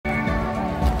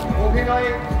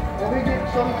অভিনয়ে অভিজিৎ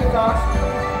সন্তু দাস,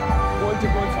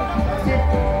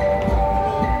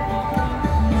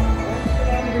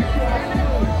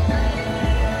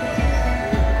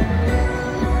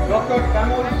 ডক্টর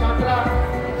শ্যামল সাঁতরা,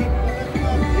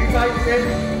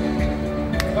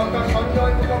 ডক্টর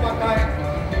সঞ্জয় মুখোপাধ্যায়,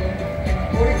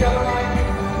 পরিচালনায়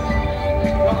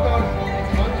ডক্টর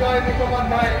সঞ্জয়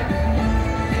মুখোপাধ্যায়।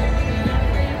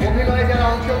 অভিনয়ে যারা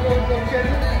অংশগ্রহণ করছেন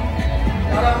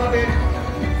তারা আমাদের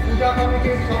পূজা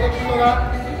কমিটির সদস্যরা।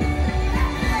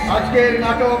 আজকের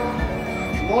নাটক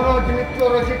মনোজ মিত্র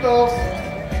রচিত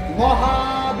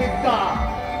মহাবিদ্যা।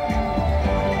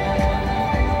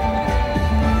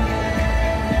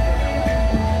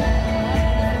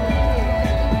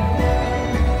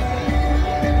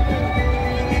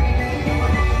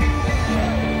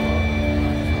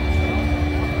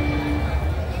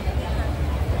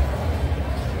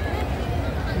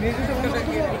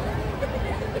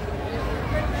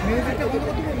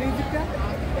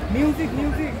 মিউজিক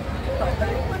মিউজিক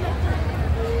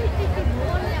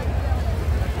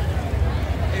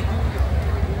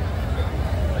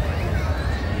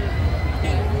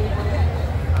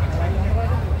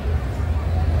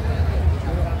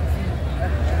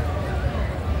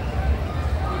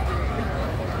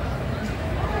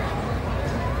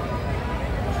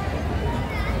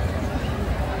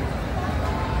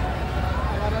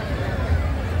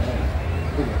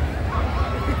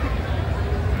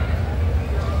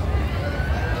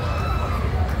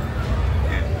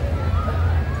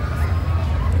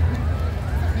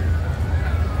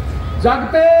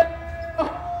জাগতে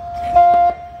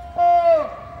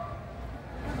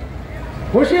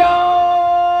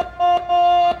হুঁশিয়ার,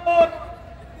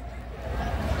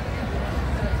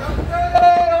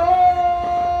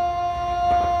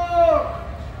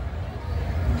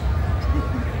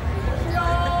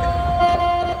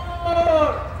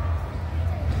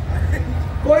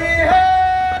 कोई है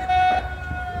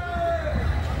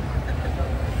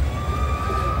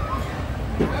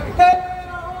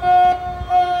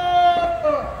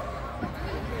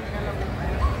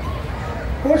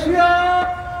खुशियाँ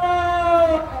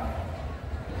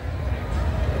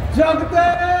जगते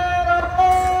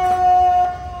रहो,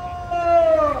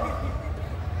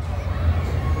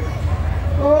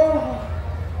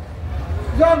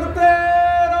 जगते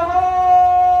रहो।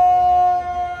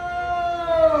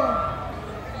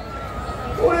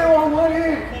 ओरे हमारी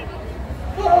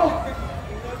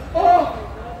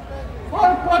और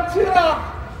पछिया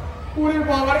पूरे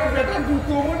बाबारे बेटा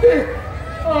जूतो मुझे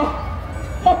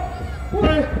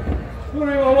पूरे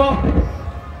पूरे बाबा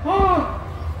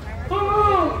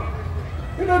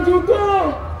এটা জুতো,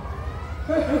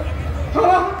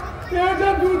 এটা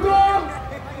জুতো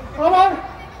আমার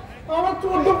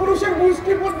 14 পুরুষের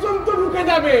মুষ্টি পর্যন্ত ঢুকে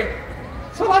যাবে।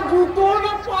 সারা জুতো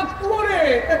না পাথরে।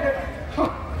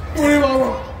 ওরে বাবা,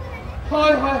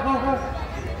 হায় হায় হায় হায়,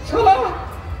 সারা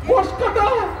ফসকাটা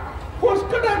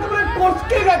একেবারে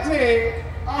কষকে গেছে।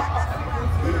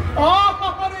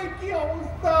 আরে কি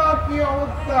অবস্থা, কি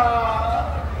অবস্থা।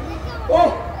 ও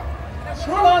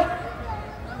সারা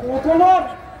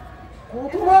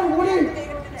কতবার বলি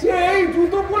যে এই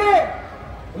জুতো পরে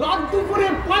রাত দুপুরে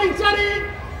পাইচারি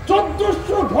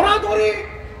 1400 ধরাধরি,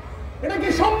 এটা কি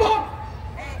সম্ভব?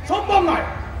 সম্ভব নয়।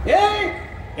 এই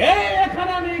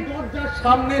এখানে আমি দরজার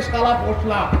সামনে শালা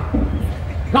বসলাম,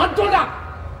 রাজ্যজাগ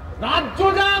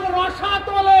রসা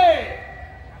তলে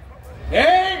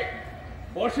এই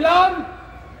বসলাম।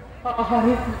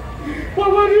 আরে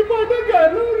বাবারি পাটা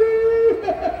গেল রে,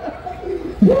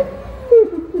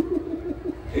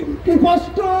 কি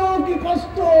কষ্ট, কি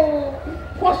কষ্ট।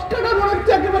 কষ্টটা মনে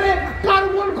হচ্ছে একেবারে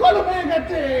কার্বন খল হয়ে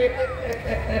গেছে।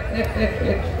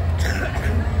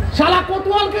 শালা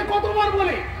কোতোয়ালকে কতবার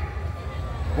বলে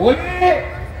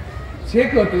সে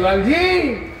কোতোয়ালজি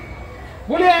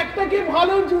বলে একটা কি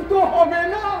ভালো জুতো হবে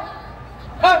না?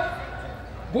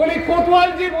 বলি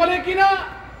কোতোয়ালজি বলে কিনা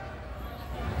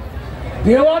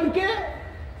দেওয়ানকে,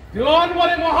 দেওয়ান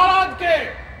বলে মহারাজকে,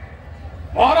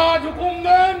 মহারাজ হুকুম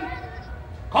দেন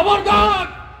খবরদার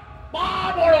পা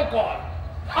বড় কর।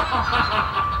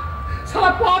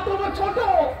 সারা পা তোমার ছোট,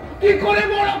 কি করে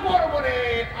বড় করবো রে?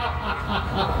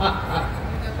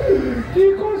 কি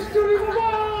কষ্ট রে বাবা,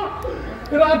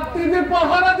 রাত্রিতে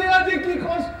পাহারা দেওয়া যে কি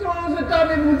কষ্ট সেটা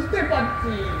আমি বুঝতে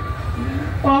পারছি।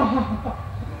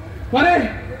 মানে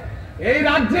এই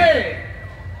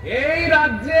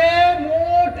রাজ্যে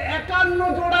মোট 51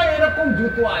 জোড়া এরকম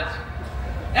জুতো আছে,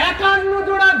 51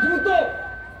 জোড়া জুতো।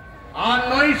 আর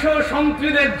নৈশ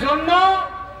সন্ত্রীদের জন্য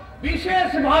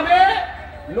বিশেষভাবে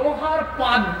লোহার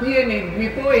পাত দিয়ে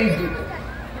নির্মিত এই জুতো।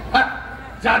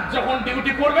 যার যখন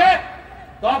ডিউটি করবে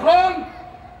তখন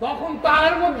তখন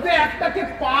তার মধ্যে একটাকে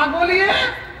পা গলিয়ে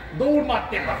দৌড়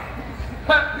মারতে হয়।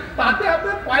 তাতে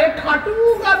আপনার পায়ে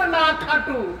খাটুক আর না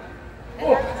খাটুক,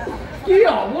 কি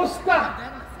অবস্থা।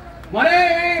 মানে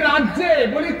এই রাজ্যে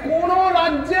বলি, কোন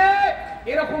রাজ্যে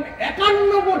এরকম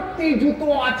 51টি জুতো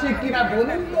আছে কিনা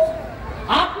বলুন তো,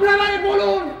 আপনারাই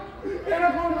বলুন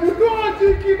এরকম জুতো আছে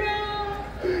কিনা।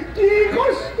 কি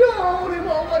কষ্ট ওরে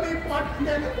বাবা রে,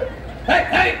 পাটতে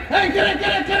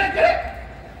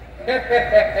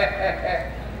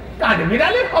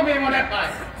কাঠবিড়ালি হবে মনে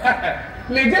হয়,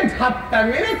 লেজে ঝাপটা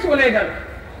মেরে চলে গেল।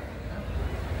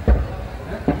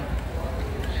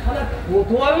 শালা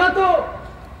কোতোয়াল না তো?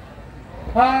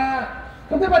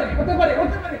 হতে পারে হতে পারে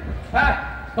হতে পারে, হ্যাঁ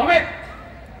তবে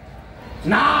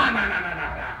না না না না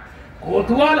না,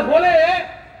 কোতোয়াল হলে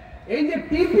এই যে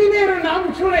টিফিনের নাম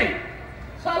শুনে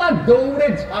শালা দৌড়ে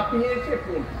ঝাঁপিয়ে এসে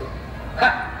পড়তো।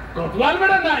 কোতোয়াল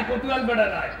বেড়া নাই, কোতোয়াল বেড়া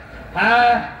নাই।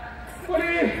 হ্যাঁ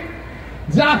বলি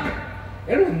যাক,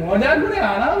 একটু মজা করে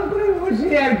আরাম করে বসি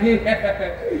আর কি।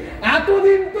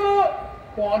 এতদিন তো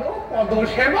পদ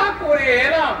সেবা করে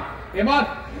এলাম, এবার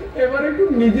এবার একটু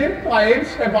নিজের পায়ের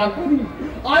সেবা করি।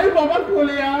 আয় বাবা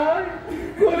কোলে আয়,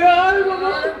 কোলে আয়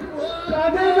বাবা,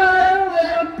 কাঁদে না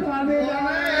কাঁদে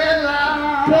না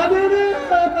কাঁদে না।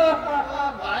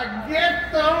 ভাগ্যে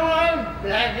তোমার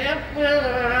ব্যাগে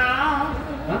পেলাম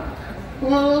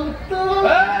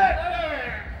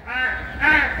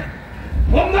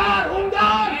হোমদার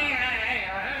হোমদার,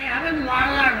 আমি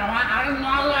মারলা বাবা, আমি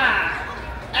মারলা।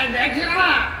 দেখছি না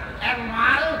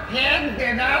মাল ফেক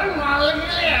দেদার মাল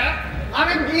গেলে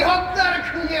আমি বৃহত্তর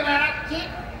খুঁজে বেড়াচ্ছি।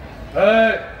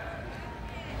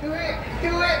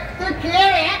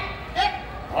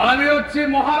 আমি হচ্ছি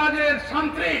মহারাজের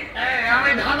শান্তি,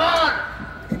 আমি ধাগর,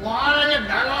 মহারাজের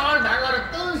ধাগর, ধাগর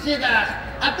তুলসীদাস।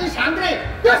 আর তুই শান্তি,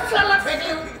 তোর সালা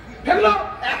ফেকলো ফেকলো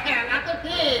না তো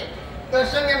কি? তোর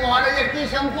সঙ্গে মহারাজের কি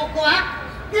সম্পর্ক?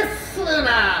 কিছু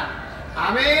না,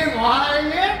 আমি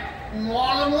মহারাজের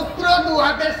মলমূত্র 2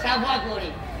 হাতে সাফা করি,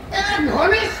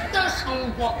 ঘনিষ্ঠ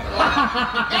সম্পর্ক।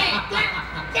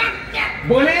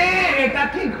 বলে এটা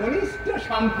কি ঘনিষ্ঠ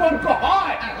সম্পর্ক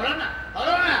হয়? হলো না,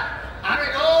 হলো না। আমি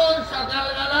রোজ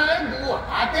সকালবেলায় 2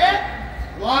 হাতে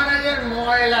মহারাজের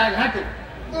ময়লা ঘাটি,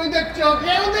 তুই তো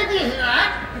চোখেও দেখিস না।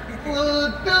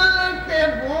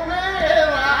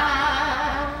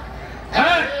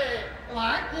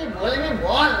 কি বলবি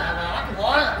বল না বাবা,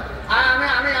 বল। আমি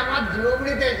আমি আমার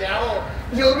জুবড়িতে যাবো,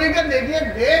 জুবড়িটা দেখিয়ে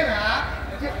দে না।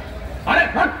 আরে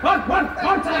ফট ফট ফট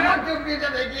ফট, জুবড়িটা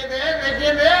দেখিয়ে দে,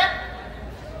 দেখিয়ে দে।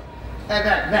 দেখ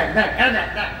দেখ দেখ দেখ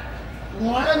দেখ,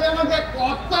 মহারাজ আমাকে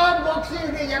কত বক্সিস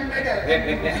দিয়েছেন,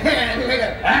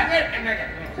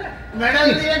 মেডেল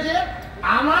দিয়েছে।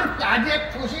 আমার কাজে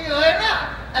খুশি হয়ে না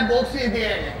বক্সিস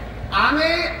দিয়েছে। আমি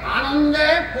আনন্দে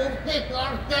ফুর্তি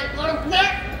করতে করতে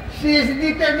শীষ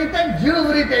দিতে দিতে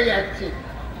জুবড়িতে যাচ্ছি।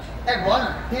 বল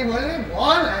কি বললি,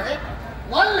 বল না রে,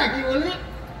 বল না কি বললি?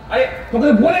 আরে তোকে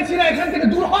বলেছি না এখান থেকে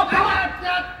দূর হ।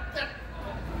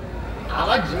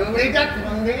 আবার জুবড়িটা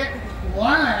কোন দিকে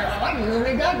বল না বাবা,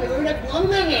 জুবড়িটা জুবড়িটা কোন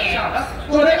দিকে?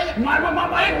 তোরে মারবা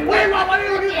বাবা, ওরে বাবা রে,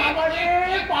 ওরে বাবা রে,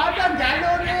 পাটা গেল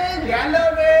রে, গেল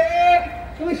রে।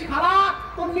 তুই সারা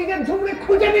তোর নিজের ঝুবড়ি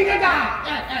খুঁজে নিয়ে যা।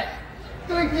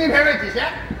 তুই কি ভেবেছিস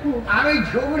আমি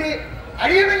ঝুবড়ি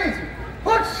হারিয়ে ফেলেছি?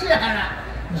 হচ্ছে হারা,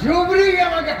 ঝুবড়ি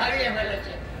আমাকে হারিয়ে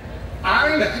ফেলেছে।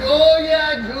 আমি সোজা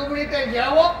ঝুবড়িতে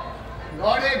যাব,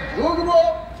 ঘরে ঢুকবো,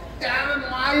 তার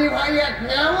মাই ভাইয়া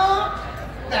নেবো,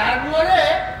 তারপরে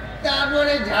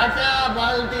তারপরে ঝাঁটা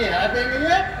বালতি হাতে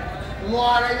নিয়ে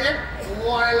মহারাজের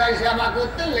ময়লা সেবা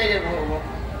করতে লেগে পড়বো।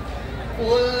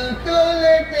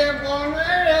 উল্টোলেতে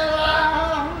বনে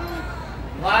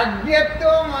ভাগ্যে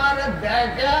তোমার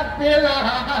দেখা পেলাম।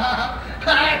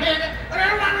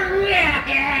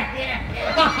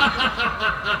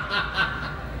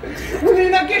 উনি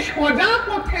নাকি সোজা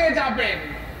পথে যাবেন।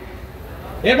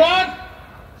 এবার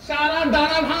সারা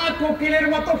দানা ভাঙা কোকিলের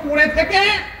মতো পড়ে থেকে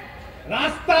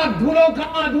রাস্তা ধুলো খা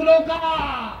ধুলো খা।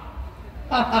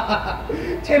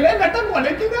 ছেলে বেটা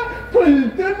বলে কিনা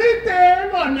ফুলতে দিতে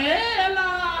মনে এলা।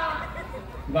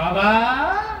 বাবা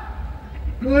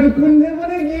কোন কুণ্ডে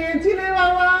বলে গিয়েছিলে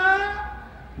বাবা?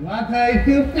 মাথায়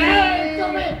টুপি,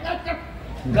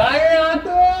 গায়ে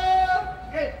হাতো,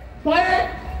 পায়ে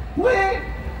পায়ে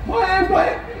পায়ে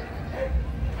পায়ে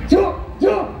চুপ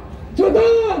চুপ চুপ।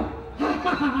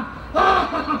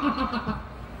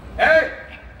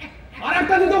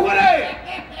 আরেকটা জুতো করে,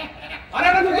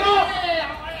 আরেকটা জুতো।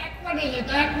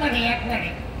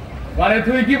 মানে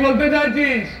তুই কি বলতে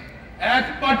চাইছিস? 1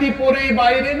 পাটি পরে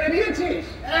বাইরে বেরিয়েছিস?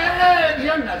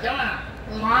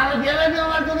 মাল গেলে তো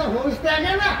আমার কোনো হুঁশ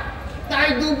থাকে না, তাই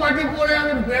 2 পাটি পরে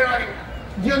আমি বেরোই।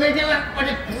 যদি কেউ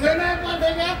মানে তুলে নেয়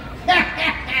থেকে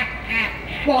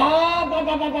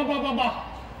বাবা,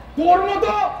 তোর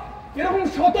মতো এরকম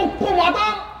শতক্ষ মাথা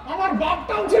আমার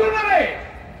বাপটাও ছিল না রে।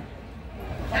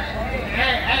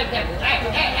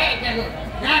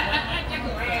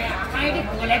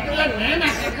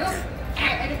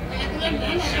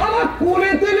 সারা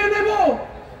কোলে তেলে নেব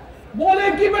বলে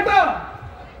কি বেটা?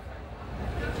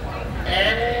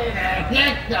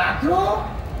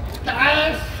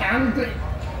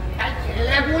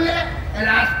 ছেলেপুলে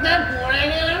রাস্তায় পড়ে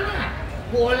গেল না,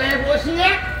 কোলে বসিয়ে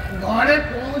ঘরে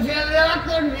পৌঁছে দেওয়া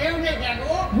তোর ডিউটি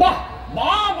দেখো। বাহ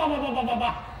বাহ বাবা বাবা বাবা,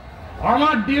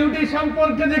 আমার ডিউটি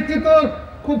সম্পর্কে দেখছি তোর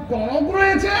খুব কম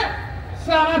রয়েছে।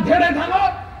 সারা ধেড়ে ধানো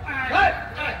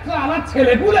আমার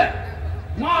ছেলেপুলে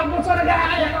মার বছরে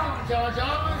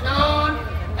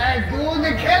দুধ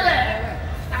খেলে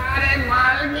আরে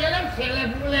মাল গেলে ছেলে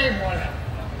পুলেই বলে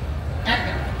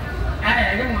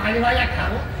মাছ ভাজা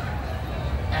খাবো।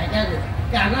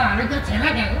 কেন আমি তো ছেলে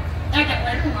কেন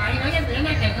মাছ ভাজা দেয়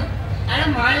না কেন? আরে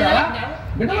মাছ ভাজা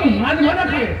মাছ ভাজা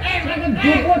খাবে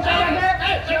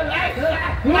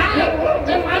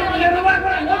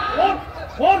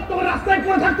ওর তোর রাস্তায়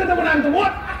পড়ে থাকতে দেবো না। আমি তো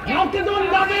ওর কাউকে তোর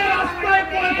লাগে রাস্তায়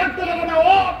পড়ে থাকতে দেবো না।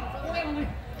 ও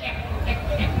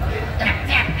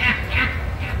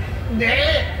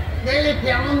দেখলে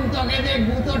কেমন তোকে যে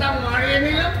গুঁতোটা মারিয়ে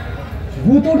নিল।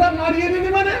 গুঁতোটা মারিয়ে নিলি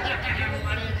মানে?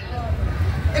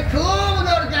 খুব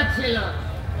দরকার ছিল।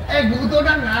 এই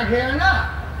গুঁতোটা না খেয়ে না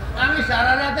আমি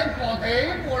সারা রাতের পথেই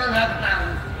পড়ে থাকতাম,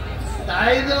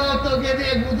 তাই তো তোকে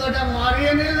দিয়ে গুঁতোটা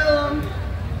মারিয়ে নিলাম।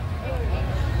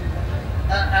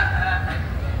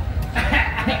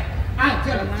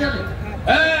 চলো চলো।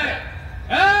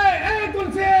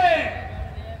 তুলছে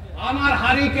আমার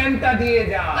হারিকেনটা দিয়ে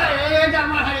যা।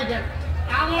 আমার হারিকেন,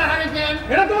 আমার হারিকেন।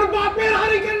 এটা তোর বাপের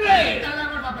হারিকেন রে।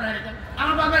 আমার বাপের হারিকেন,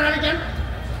 আমার বাপের হারিকেন।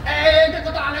 এইটা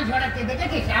কত আলো ছড়াচ্ছে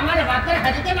দেখেছিস? আমার বাপের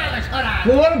হারিকেন আলো ছড়া।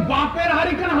 তোর বাপের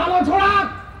হারিকেন আলো ছড়া,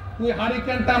 তুই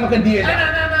হারিকেনটা আমাকে দিয়ে যা।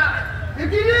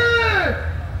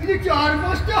 চার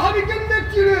পাঁচটা হারিকেন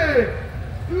দেখছি রে।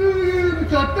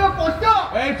 চারটা পাঁচটা।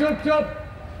 এই চুপ চুপ,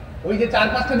 ওই যে চার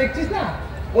পাঁচটা দেখছিস না,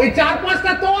 ওই চার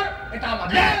পাঁচটা তোর, এটা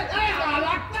আমাদের।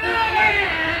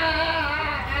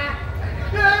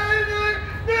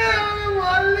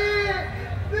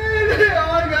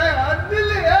 আমার গায়ে হাত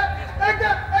দিলে,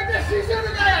 একটা শিশুর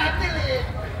গায়ে হাত দিলে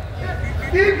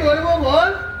কি করবো বল?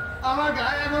 আমার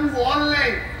গায়ে এখন বল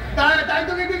নেই, তাই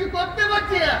তোকে কিছু করতে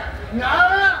পারছি না।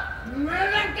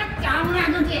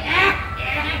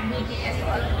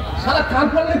 সারা কান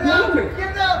পড়লে কি হবে?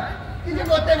 কিন্তু কিছু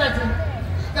করতে পারছি না।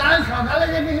 কাল সকালে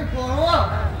যে কিছু করবো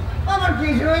আমার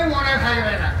কিছুই মনে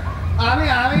থাকবে না। আমি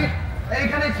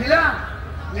এইখানে ছিলাম,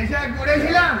 নেশা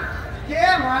করেছিলাম, কে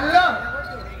মারলো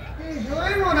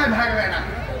কিছুই মনে থাকবে না,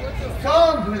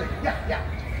 সব ভুলে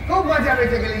খুব মজা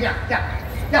বেঁচে গেলি।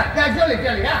 চলে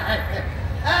চলে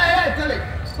চলে,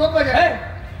 খুব মজা।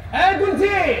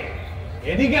 বলছি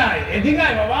এদিকে আয়, এদিকে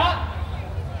আয় বাবা।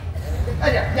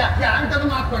 আমি তোকে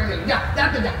মাফ করে দিলাম,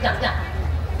 যা।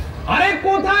 আরে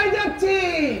কোথায়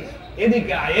যাচ্ছিস?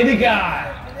 এদিকে আয়, এদিকে আয়।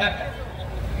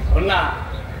 শোন না,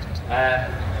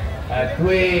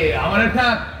 তুই আমার একটা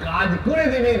কাজ করে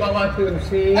দিবি বাবা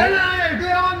তুলসী।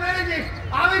 তুই আমার মেরেছিস,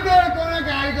 আমি তোর কোনো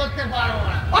কাজ করতে পারবো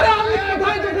না। আরে আমি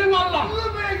কোথায় তোকে মারলাম?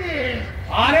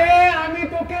 আরে আমি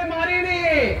তোকে মারিনি,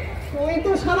 তুই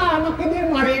তো সারা আমাকে দিয়ে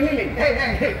মারিয়ে নিলি।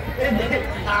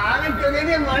 আমি তোকে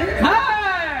দিয়ে মারি?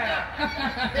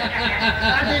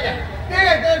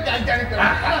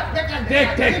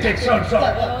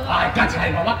 কাছাই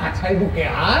বাবা, কাছাই বুকে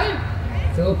আয়।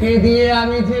 তোকে দিয়ে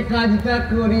আমি যে কাজটা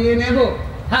করিয়ে নেব,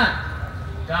 হ্যাঁ,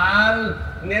 কাল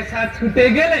নেশা ছুটে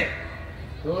গেলে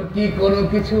তোর কি কোনো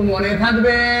কিছু মনে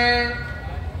থাকবে?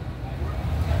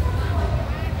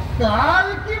 কাল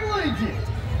কি বলছিস?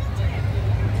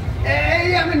 এই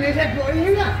আমি নেশা করি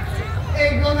না,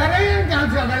 এই কথাটাই কাল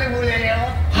সকালে বলে যাবো।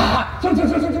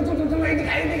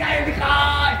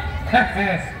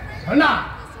 না,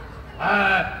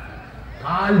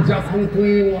 কাল যখন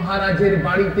তুই মহারাজের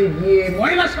বাড়িতে গিয়ে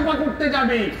ময়লা সাফা করতে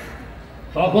যাবি,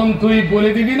 তখন তুই বলে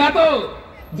দিবি না তো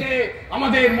যে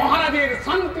আমাদের মহারাজের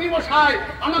শান্তি মশাই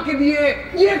আমাকে দিয়ে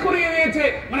ইয়ে করিয়ে নিয়েছে,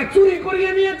 মানে চুরি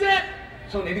করিয়ে নিয়েছে।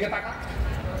 শোন, এদিকে তাকা,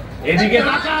 এদিকে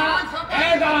তাকা।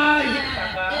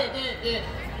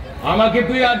 আমাকে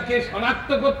তুই আজকে শনাক্ত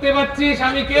করতে পারছিস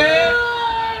আমি কে?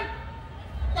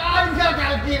 কাল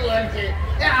কি বলছে?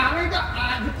 আমি তো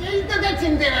আজকেই তোকে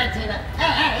চিনতে পারছি না।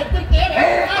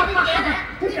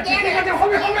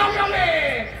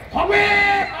 হবে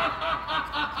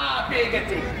পেয়ে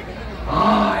গেছি।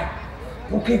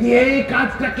 তোকে দিয়ে এই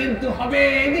কাজটা কিন্তু হবে।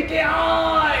 এদিকে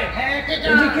আয়,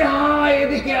 এদিকে আয়,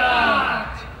 এদিকে আয়।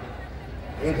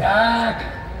 এই দেখ,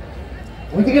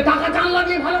 ওইদিকে তাকা, জানলা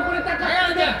দিয়ে ভালো করে তাকা।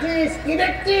 দেখছিস কি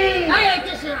দেখছিস?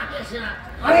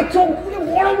 আরে চোখগুলো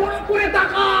বড় বড় করে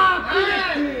তাকা। কি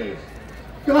দেখছিস?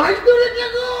 কাজ করে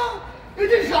দেখো, এই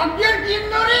যে সবজির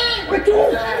চিহ্ন রে। চুপ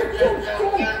চুপ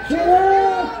চুপ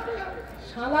চুপ,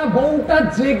 শালা বউটা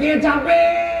জেগে যাবে,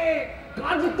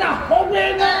 কাজটা হবে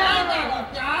না।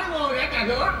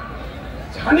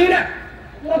 জানি না,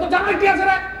 তোরা তো জানাই কি আছে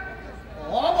রে?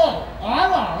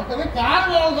 তুমি কার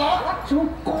বউ গো? চুপ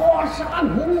কর, শালা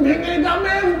ঘুম ভেঙে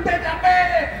যাবে, উঠে যাবে,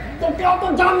 তোকে অত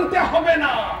জানতে হবে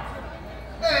না।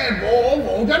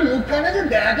 বউটার মুখখানে যে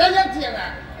দেখা যাচ্ছে না,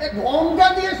 ঘোমটা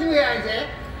দিয়ে শুয়ে আছে।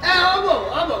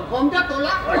 ঘোমটা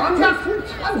তোলা, ঘোমটা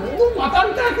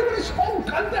মাথাটা একেবারে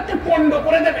সবখানটাকে পণ্ড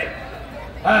করে দেবে।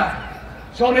 হ্যাঁ,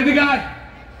 শোন এদিকে আয়,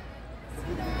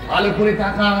 ভালো করে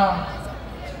তাকা,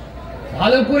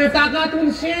 ভালো করে তাকা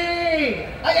তুলসী।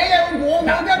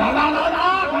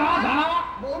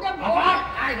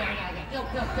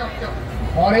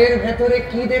 ঘরের ভেতরে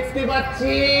কি দেখতে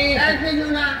পাচ্ছি? কিছু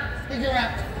না, কিছু না,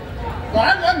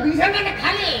 বিছানাটা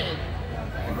খালি।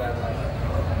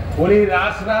 বলি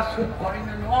রাস রাস শুট করে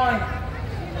না নয়,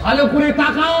 ভালো করে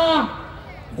তাকা।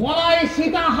 গলায়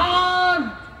সীতাহার,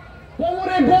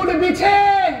 কোমরে গোড় বিছে,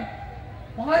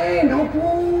 পায়ে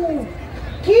নপুর,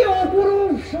 কি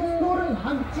অপরূপ সুন্দর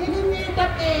লাগছে রে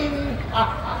মেয়েটাকে।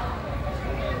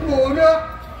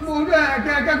 বউটা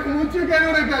একা একা ঘুমোচ্ছে কেন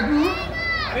রে কাকু?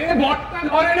 আরে বটটা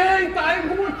ঘরে নেই, তাই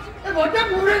ঘুমোচ্ছে। বউটা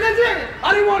মরে গেছে?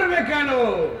 আরে মরবে কেন?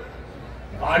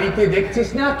 বাড়িতে দেখছিস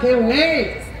না কেউ নেই,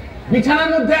 বিছানার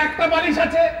মধ্যে একটা বালিশ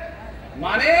আছে,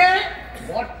 মানে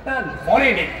বটটা ঘরে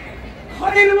নেই।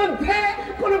 ঘরের মধ্যে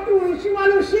কোনো পুরুষ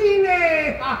মানুষই নেই।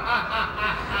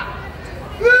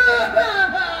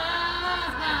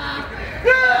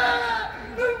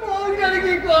 বউটার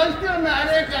কি কষ্ট না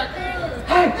রে কাকু?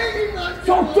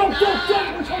 চুপ চুপ চুপ চুপ,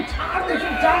 সব ছাড় দে,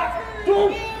 সব ছাড়,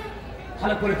 চুপ।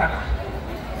 ভালো করে তাকা।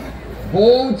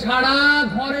 বউ ছাড়া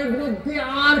ঘরের মধ্যে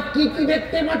আর কি কি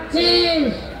দেখতে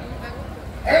পাচ্ছিস?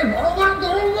 এই বড় বড়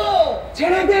তরঙ্গ।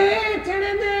 ছেড়ে দে,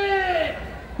 ছেড়ে দে,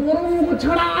 তরঙ্গ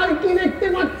ছাড়া আর কি দেখতে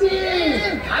পাচ্ছিস?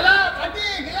 থালা, বাটি,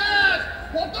 গ্লাস,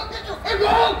 কত কিছু।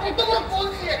 কত বড়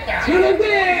কলসি একটা। ছেড়ে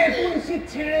দে তুলসী,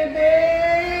 ছেড়ে দে।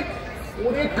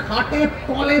 ওরে খাটের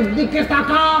তলের দিকে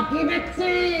তাকা, কি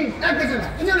দেখছিস? কিছু না,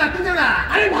 কিছু না, কিছু না।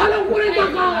 আরে ভালো করে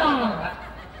তাকা।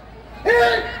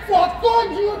 কত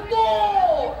জুতো।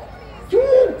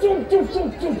 চুপ চুপ চুপ চুপ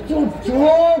চুপ চুপ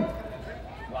চুপ।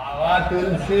 বাবা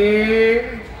তুলসী,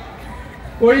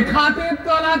 ওই খাটের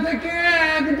তলা থেকে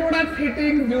এক জোড়া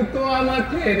ফিটিং জুতো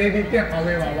আমাকে এনে দিতে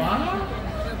হবে বাবা।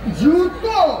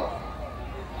 জুতো?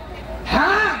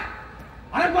 হ্যাঁ,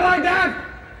 আরে বলাই দেখ,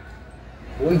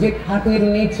 ওই যে খাটের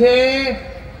নিচে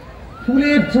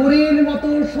ফুলের জরির মতো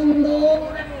সুন্দর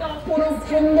একটা অপরূপ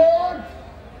সুন্দর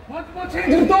মচমচে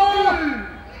জুতো।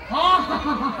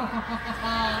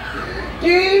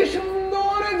 কি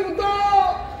সুন্দর জুতো,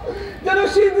 যেন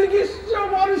শ্রীকৃষ্ণ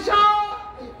বর্ষা।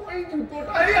 ওই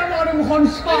জুতোটাই আমার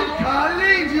ভরসা।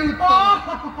 খালি জুতো,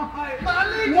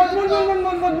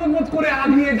 মত করে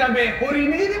আগিয়ে যাবে,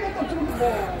 হরিণীর মতো ছুটবো।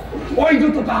 ওই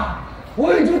জুতোটা,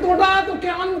 ওই জুতোটা তোকে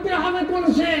আনতে হবে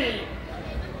তুলসী।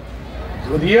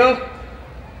 যদিও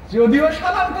যদিও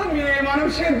সাধারণত মেয়ে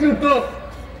মানুষের জুতো,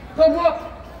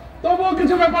 তবুও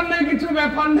কিছু ব্যাপার নেই, কিছু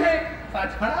ব্যাপার নেই।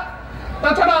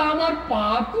 তাছাড়া আমার পা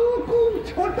তো খুব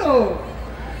ছোট,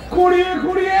 খুঁড়িয়ে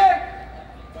খুঁড়িয়ে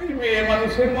ওই মেয়ে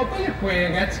মানুষের মতোই হয়ে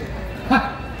গেছে।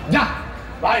 যা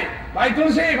ভাই, ভাই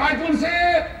তুলসী, ভাই তুলসী,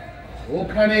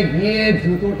 ওখানে গিয়ে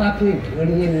জুতোটাকে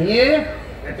ঘড়িয়ে নিয়ে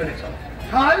ভেতরে চল।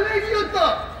 খালি জুতো?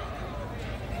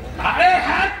 আরে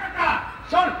হ্যাঁ কাকা,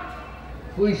 শোন,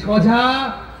 তুই সোজা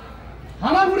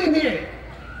হামাগুড়ি দিয়ে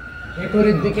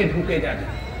ভেতরের দিকে ঢুকে যাবি।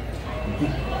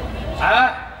 হ্যাঁ,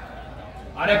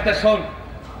 আর একটা শোন,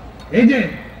 এই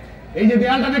যে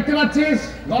দেয়ালটা দেখতে পাচ্ছিস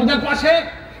দরজার পাশে,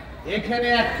 এখানে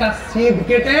একটা সিঁধ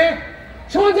কেটে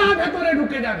সোজা ভেতরে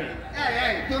ঢুকে যাবি।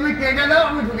 তুমি কেটে দাও,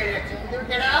 আমি ঢুকে যাচ্ছি। তুমি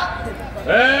কেটে দাও।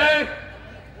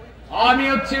 আমি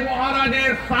হচ্ছে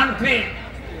মহারাজের শান্তি,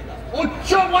 উচ্চ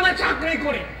পদে চাকরি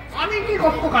করি, আমি কি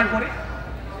গর্ত কাট করি?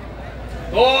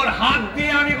 তোর হাত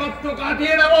দিয়ে আমি গর্ত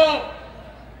কাটিয়ে দেব।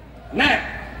 নে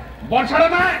বর্ষাটা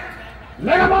নেয়,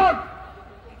 লেগে পড়।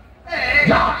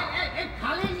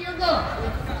 খালি জুতো,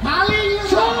 খালি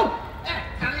চুপ!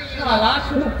 শালা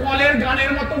শুধু কলের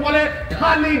গানের মতো বলে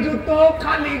খালি জুতো,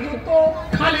 খালি জুতো,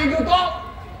 খালি জুতো।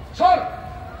 শোন,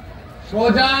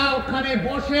 সোজা ওখানে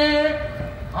বসে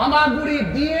হামাগুড়ি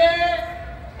দিয়ে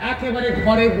একেবারে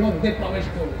ঘরের মধ্যে প্রবেশ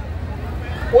করবে।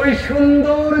 ওই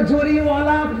সুন্দর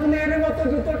জরিওয়ালা ফুলের মতো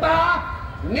জুতোটা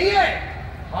নিয়ে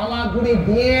হামাগুড়ি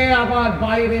দিয়ে আবার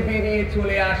বাইরে বেরিয়ে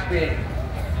চলে আসবে।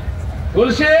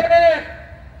 তুলসী,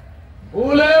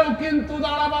 ভুলেও কিন্তু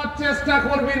দাঁড়াবার চেষ্টা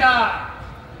করবি না,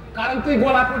 কারণ তুই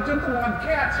গলা পর্যন্ত মদ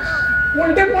খেয়ে আছিস,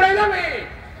 উল্টে পড়ে যাবে।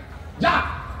 যা,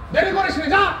 দেরি করিস না,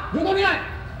 যা জুতো নিয়ে আয়।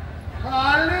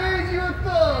 খালি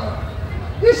জুতো?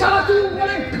 সারা তুই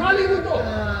বলে খালি জুতো,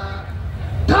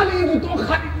 খালি জুতো,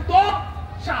 খালি জুতো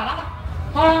সারা।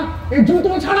 হ্যাঁ, এই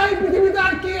জুতো ছাড়া এই পৃথিবীতে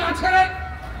আর কি আছে রে?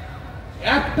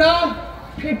 একটা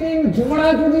ফিটিং জোড়া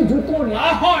যদি জুতো না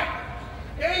হয়,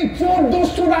 এই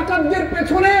 1400 ডাকাতদের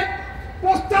পেছনে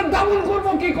পোস্টার দামন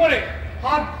করবো কি করে?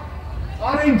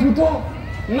 আর এই জুতো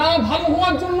না ভালো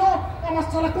হওয়ার জন্য আমার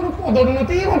সারা কোনো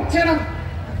পদোন্নতি হচ্ছে না।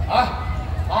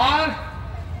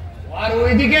 আর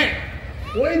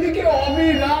ওইদিকে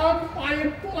অবিরাম পায়ের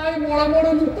তলায় বড় বড়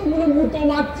জুতোগুলো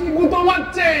গুঁতো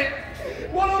মারছে।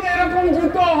 বলুন, এরকম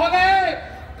জুতো হলে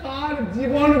কার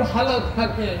জীবন ভালো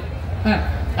থাকে? হ্যাঁ,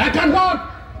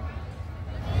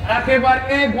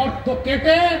 একেবারে গর্ত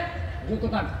কেটে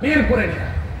জুতোটা বের করে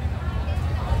নেয়।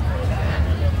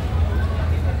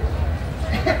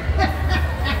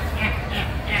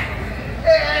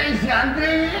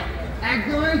 শান্তি,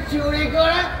 একদমই চুরি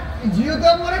করে জুতো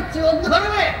পরে চোখ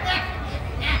ধরবে?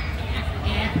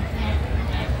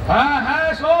 হ্যাঁ,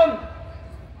 শোন,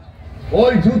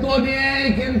 ওই জুতো নিয়েই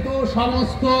কিন্তু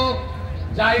সমস্ত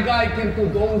জায়গায় কিন্তু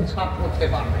দৌড়ঝাঁপ করতে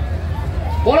পারবে।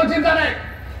 কোনো চিন্তা নেই,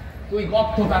 তুই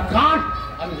গর্তটা কাট,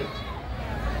 আমি দেখছি।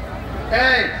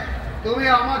 এই, তুমি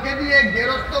আমাকে দিয়ে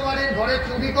গেরস্ত বাড়ির ঘরে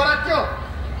চুরি করাচ্ছ?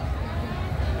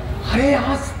 আরে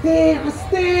আস্তে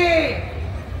আস্তে,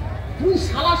 তুই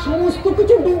সারা সমস্ত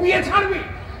কিছু ডুবিয়ে ছাড়বি,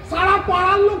 সারা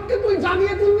পাড়ার লোককে তুই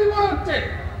জানিয়ে তুলবি মনে হচ্ছে।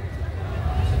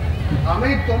 আমি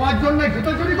তোমার জন্য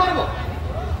জুতো চুরি করবো?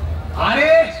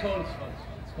 আরে শোন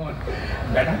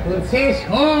বেটা, বলছি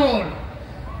শোন,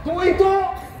 তুই তো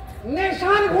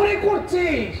নেশার ঘরে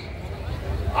করছিস,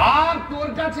 আর তোর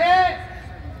কাছে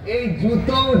এই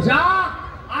জুতো যা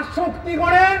আর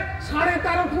শক্তিগড়ের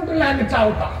 13.5 ফুট ল্যাংচা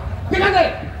ওটা, ঠিক আছে?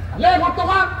 লে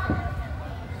বর্তমান।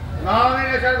 না, আমি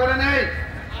নেশার ঘরে নেই,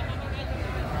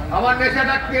 আমার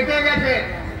নেশাটা কেটে গেছে।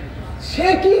 সে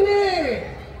কি নে,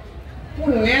 তোর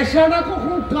নেশাটা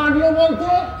কখন কাটলো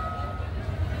বলতো?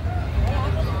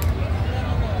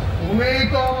 তুমি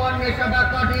তো আমার নেশাটা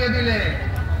কাটিয়ে দিলে।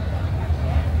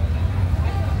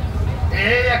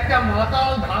 এই একটা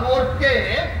মাতাল ধাঙরকে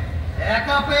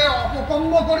একা পেয়ে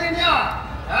অপকম্ব করে নেওয়া,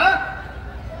 হ্যাঁ?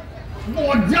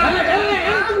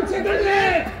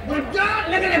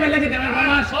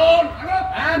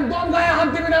 একদম গায়ে হাত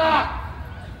দিবি না,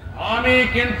 আমি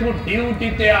কিন্তু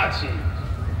ডিউটিতে আছি,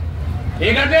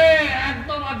 ঠিক আছে?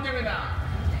 একদম হাত দিবি না।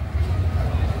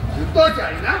 জুতো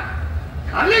চাই না,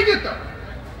 খালি জুতো,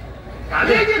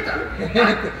 খালি জুতো।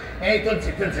 এই তো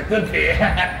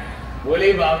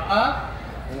বলি বাবা,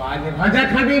 মাছ ভাজা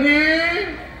খাবি রে?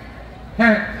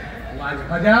 হ্যাঁ, মাছ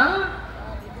ভাজা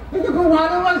তুই তো খুব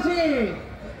ভালোবাসি।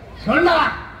 শোন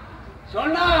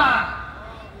না,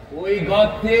 ওই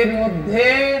গর্তের মধ্যে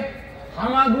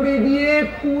হামাগুড়ি দিয়ে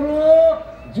পুরো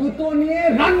জুতো নিয়ে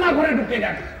রান্না করে ঢুকে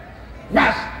যাবে,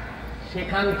 ব্যাস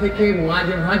সেখান থেকে মাছ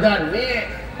ভাজা নিয়ে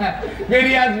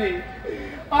বেরিয়ে আসবি।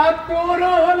 আর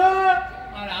তোরও হলো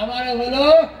আর আমারও হলো।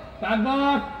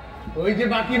 তারপর ওই যে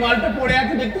বাকি মালটা পড়ে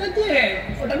আছে দেখতে পাচ্ছিস,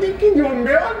 ওটা দিয়ে কি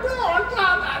জমবে?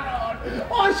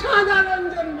 অসাধারণ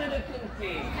জন্মে দেখছি।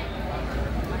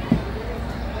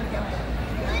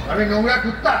 আমি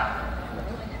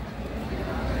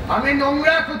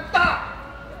নোংরা কুত্তা,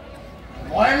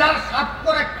 ময়লা সাফ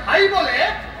করে খাই বলে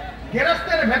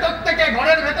গেরস্তের ভেতর থেকে,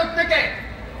 ঘরের ভেতর থেকে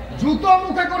জুতো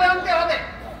মুখে করে আনতে হবে,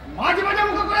 মাছ ভাজা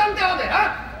মুখে করে আনতে হবে।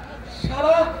 হ্যাঁ,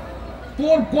 সারা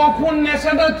তোর কখন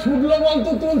নেশাটা ছুটলো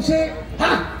বলতো তুলসী?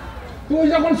 হ্যাঁ, তুই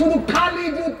যখন শুধু খালি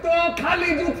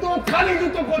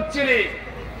জুতো করছিলি,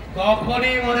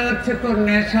 তখনই মনে হচ্ছে তোর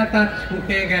নেশাটা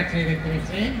ছুটে গেছে রে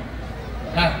তুলসী।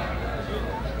 হ্যাঁ,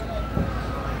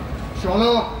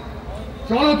 চলো,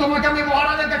 তোমাকে আমি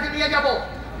মহারাজের কাছে নিয়ে যাব।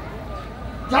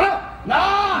 চলো না,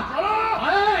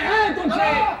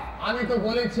 আমি তো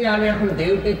বলেছি আমি এখন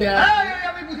ডিউটিতে আছি।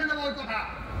 আমি বুঝে নেবো ওই কথা।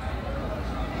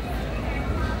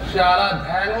 সারা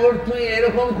ধ্যানোর তুই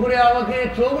এরকম করে আমাকে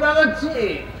চোখ রাগাচ্ছি।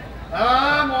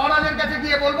 মহারাজের কাছে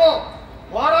গিয়ে বলবো,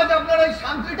 মহারাজ আপনার এই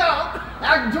শান্তিটা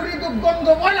এক ঝুড়ি দুর্গন্ধ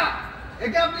ময়লা,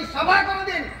 একে আপনি সাফাই করে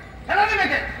দিন, ফেলে দিন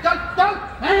একে। চল,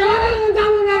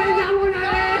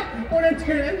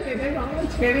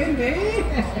 ছেড়ে দে,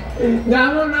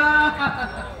 যাবো না।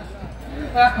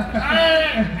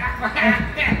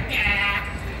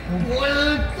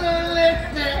 বলতে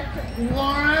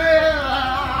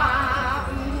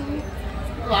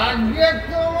ভাগ্যে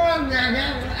তোমরা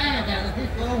দেখে কি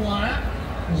করবো না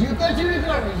জুতো চুরি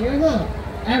করবে জুতো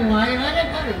মাই ভাগে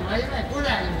খাবে মাই ভাই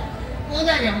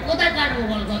কোথায় যাবো কোথায় কাটবো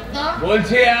বল কত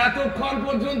বলছি এতক্ষণ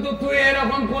পর্যন্ত তুই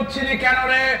এরকম করছিলি কেন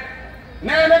রে?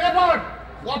 নে লেগে পড়,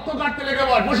 কত কাটতে লেগে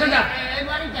পড়, বসে যা। এই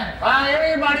বাড়িটা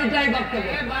এই বাড়িটাই কাটতে হবে।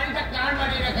 এই বাড়িটা কার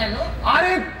বাড়ি রে কেন?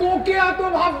 আরে তোকে এত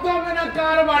ভাবতে হবে না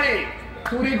কার বাড়ি।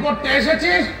 চুরি করতে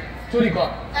এসেছিস, চুরি কর,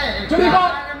 চুরি কর।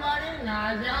 বাড়ি না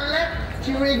জানলে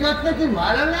চুরি করতে কি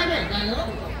ভালো লাগে কেন?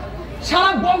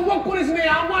 সারা বক বক করিস নি,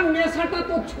 আমার নেশাটা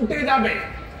তো ছুটে যাবে।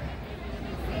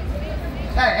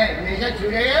 নেশা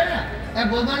ছুটে যাবে না?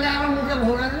 বোতলটা আমার মুখে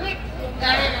ভরে দিবি।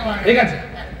 ঠিক আছে,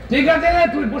 ঠিক আছে,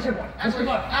 তুই বসে পড়, বসে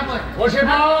পড়, বসে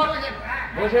পড়,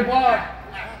 বসে পড়।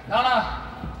 দাঁড়া,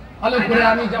 ভালো করে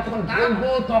আমি যখন বলবো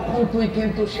তখন তুই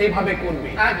কিন্তু সেইভাবে করবি।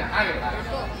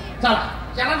 চালা,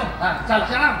 চালাবো, হ্যাঁ চালা,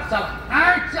 চালা, চালা,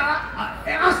 চালা,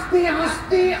 আস্তে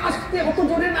আস্তে আস্তে, অত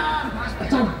জোরে না।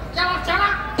 চালা, চালা, চালা,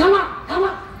 থামা,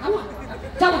 থামা, থামা,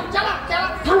 চালা, চালা, চালা,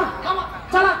 থামা, থামা,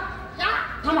 চালা, চালা,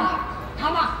 থামা,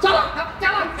 থামা, চালা,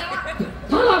 চালা, চালা,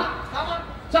 থামা, থামা,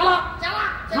 চালা, চালা,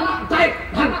 থামা, তাই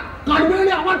কাটবে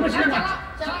না আমার পেছনে চালা, যাচ্ছে।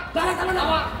 চালা, চালা, চালা,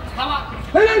 থামা, থামা,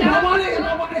 এই বাবা রে,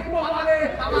 বাবা রে, বাবা রে,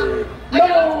 থামা,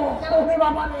 নো, ওরে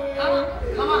বাবা রে,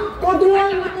 থামা, কতবার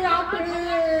আমি আপনি,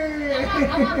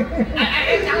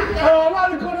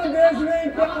 আমার কোনো দেশ নেই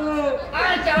প্রভু,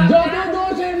 যত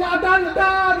দোষ এই মাতাল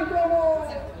তার প্রভু।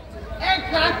 এই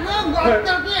কাকু গর্ত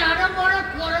কি আরো বড়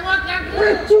করবো কাকু?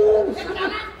 চুপ,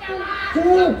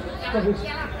 চুপ,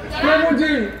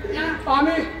 প্রভুজি,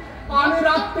 আমি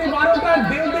রাত্রি 12টার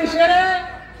ডিউটি সেরে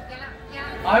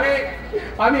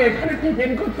আমি এখানে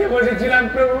টিফিন করতে বসেছিলাম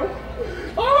প্রভু,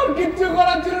 আমার কিচ্ছু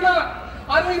করার ছিল না।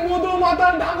 আর ওই মধু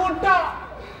মাতার ঢাকরটা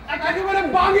একেবারে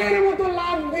বাঘের মতো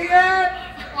লাফ দিয়ে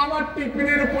আমার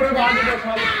টিফিনের উপরে বাড়ি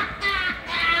বসালো।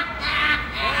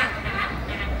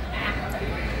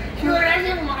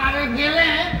 চুরাজি মারে গেলে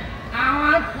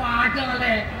আমার পা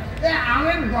চলে,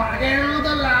 আমি বাঘের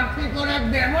মতো লাফি করে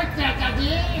দেবো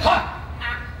চেঁচাচ্ছি।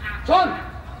 শোন,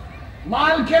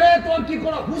 মাল খেলে তোর কি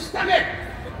কোনো হুঁশ থাকে?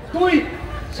 তুই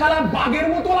সারা বাঘের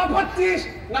মতো লাফাচ্ছিস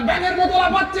না ব্যাঙের মতো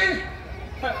লাফাচ্ছিস?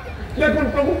 দেখুন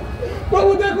প্রভু,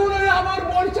 প্রভু দেখুন, আমার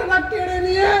বর্ষাটা কেড়ে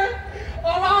নিয়ে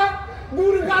আমার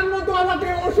দুর্গার মতো আমাকে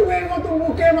অসুরের মতো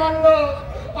মুখে মারলো।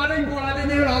 অনেক গোড়ালি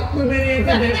দিয়ে রক্ত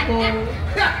বেরিয়েছে দেখুন।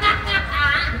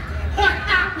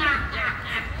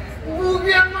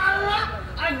 মুখে মারলো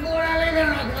আর গোড়া লেগে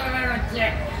রক্ত বেরোচ্ছে।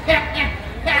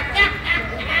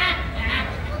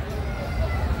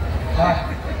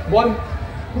 বল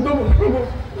প্রভু, প্রভু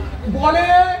বলে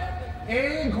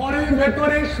এই ঘরের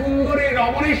ভেতরে সুন্দরী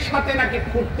রমণীর সাথে নাকি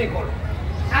ফুর্তি করে।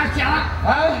 আচ্ছা,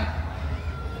 হ্যাঁ,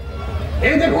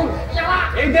 এই দেখুন,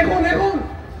 এই দেখুন, দেখুন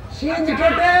সিঁজ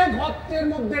কেটে গর্তের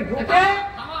মধ্যে ঢুকে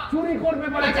চুরি করবে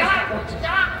বলে চেষ্টা করছে।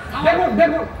 দেখুন,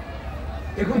 দেখুন,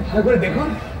 দেখুন, ভালো করে দেখুন,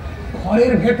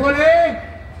 ঘরের ভেতরে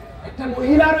একটা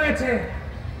মহিলা রয়েছে।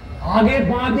 আগে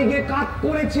বাঁ দিকে কাত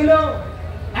করেছিল,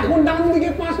 এখন ডান দিকে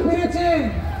পাশ ফিরেছে।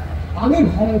 আগে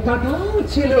ঘন্টাটাও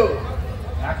ছিল,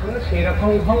 এখনো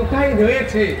সেরকম ঘন্টাই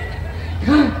রয়েছে।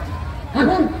 হ্যাঁ,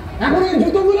 এখন এখন এই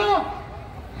জুতোগুলো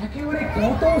একেবারে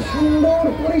কত সুন্দর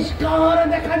পরিষ্কার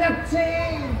দেখা যাচ্ছে।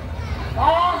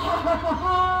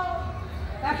 আহা,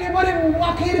 একেবারে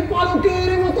পাখির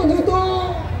পালকের মতো জুতো।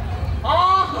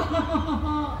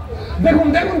 দেখুন,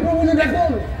 দেখুন প্রভুজি,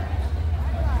 দেখুন।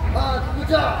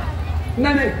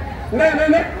 না না না না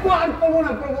না, আর করবো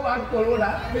না প্রভু, আর করবো না,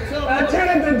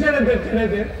 ছেড়ে দেন, ছেড়ে দেন, ছেড়ে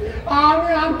দেন, আমি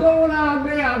আর করবো না।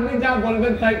 আপনি যা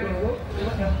বলবেন তাই করবো।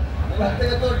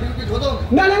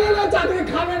 না না না না, চাকরি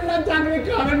খাবেন না, চাকরি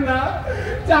খাবেন না,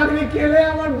 চাকরি খেলে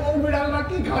আমার বউ বিড়ালরা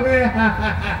কি খাবে?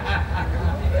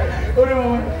 ওরে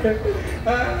বাবা,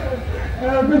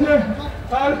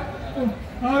 আর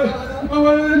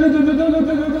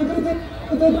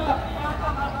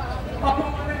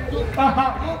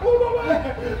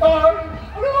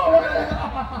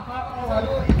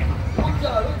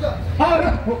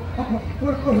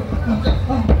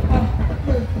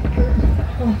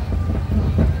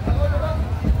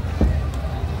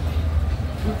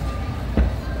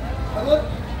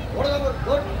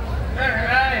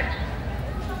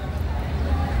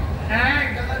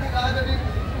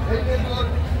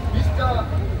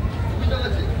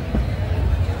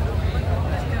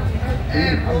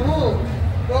প্রভু,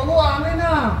 প্রভু আমি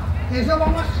না, এসব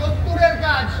আমার 70-এর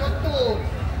কাজ।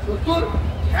 70?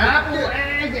 হ্যাঁ,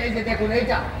 এই যে দেখুন,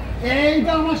 এইটা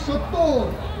আমার 70,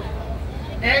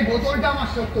 এই বোতলটা আমার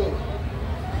 70।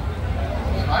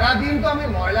 সারাদিন তো আমি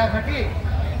ময়লা থাকি,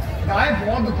 গায়ে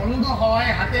বদ গন্ধ হয়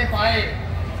হাতে পায়ে,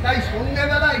 তাই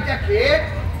সন্ধ্যেবেলা এটা খেয়ে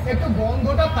একটু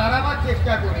বন্ধটা তাড়াবার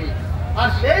চেষ্টা করি। আর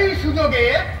সেই সুযোগে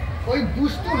ওই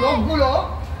দুষ্ট লোকগুলো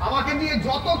আমাকে দিয়ে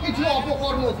যত কিছু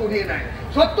অপকর্ম করিয়ে নেয়।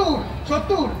 সত্তর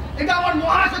সত্তর, এটা আমার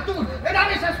মহা সত্তর, এটা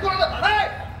আমি শেষ করে দেবো।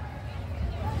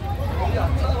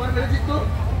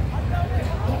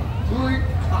 তুই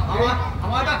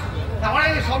আমার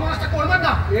এই সর্বনাশটা করবেন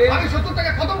না, আমি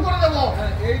সত্তরটাকে খতম করে দেবো।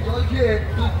 এই জল খেয়ে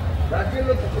তুই রাজ্যের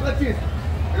লোক ঠকাচ্ছিস?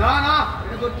 না না,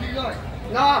 এটা তো ঠিক নয়।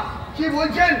 না, কি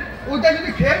বলছেন? ওইটা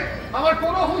যদি খেয়ে আমার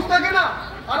কোনো হুঁশ থাকে না,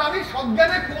 আর আমি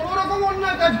সজ্ঞানে কোনো রকম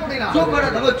অন্যায় কাজ করি না। চুপ করে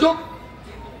দেবো, চুপ।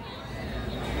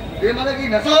 এ মানে কি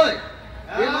নেশা হয়?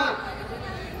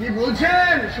 কি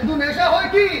বলছেন? শুধু নেশা হয়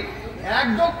কি, এক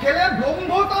যোগ খেলে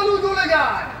ব্রহ্মতালু জ্বলে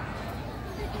যায়।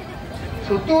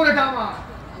 সত্তর, এটা আমার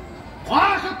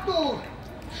সত্তর,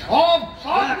 সব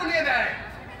সব গুলিয়ে দেয়।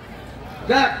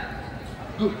 দেখ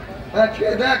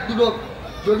খেয়ে দেখ দুটো,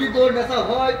 যদি তোর নেশা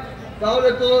হয় তাহলে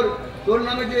তোর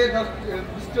নামে যে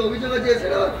অভিযোগ আছে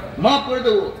সেটা মাফ করে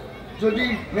দেবো। যদি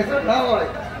নেশা না হয়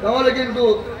তাহলে কিন্তু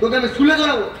তোকে আমি শুলে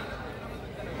চড়াবো।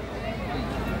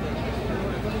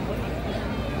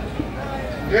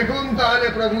 দেখুন তাহলে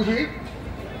প্রভুজি,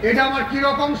 এটা আমার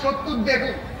কিরকম সত্তর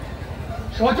দেখুন,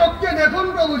 সচক্ষে দেখুন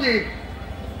প্রভুজি।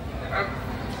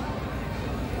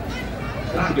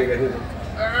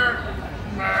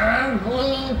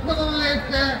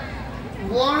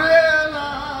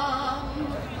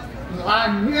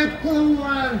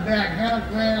 দেখা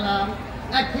পেলাম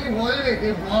কি বলবি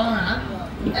তুই বল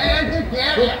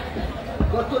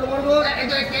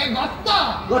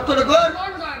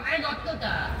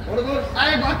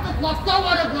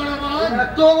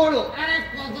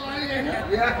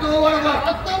না?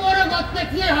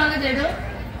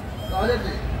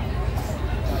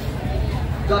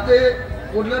 যাতে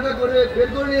পোটলাটা করে বের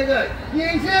করে নিয়ে যায়।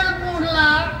 কিসের পোটলা?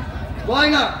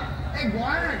 গয়না। এই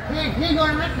গয়না কি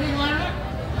গয়না? কি গয়না?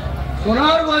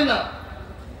 সোনার গয়না,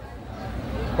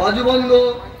 বাজুবন্ধ,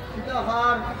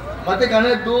 সীতাহার, হাতে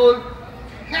কানের দুল।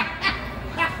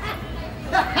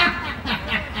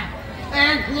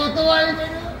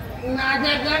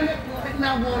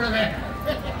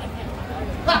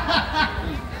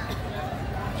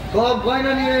 সব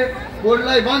গয়না নিয়ে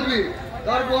পোটলায় বাঁধবি,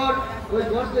 তারপর ওই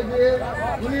ঘর থেকে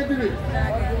শুনিয়ে দিবি।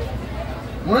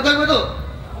 মনে থাকবে তো?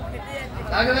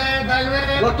 থাকবে থাকবে।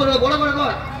 গর্তটা বড় করে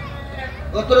কর,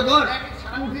 গর্তটা কর।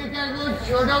 শান্তি ঠাকুর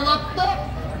ছোট গর্ত,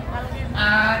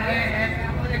 আর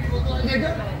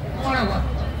বড়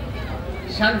গর্ত।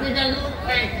 শান্তি ঠাকুর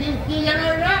কি জানো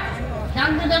ওটা?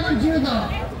 শান্তি ঠাকুর ছোট,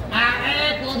 আর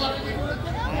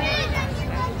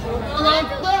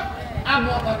গর্ত আর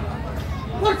বড়।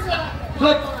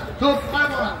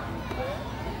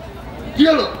 কি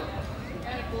হলো?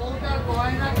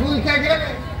 খুলতে গেলে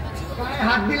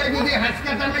হাত দিলে যদি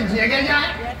হাঁচকাটানে জেগে যায়।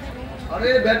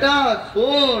 আরে বেটা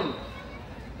শোন,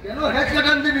 কেন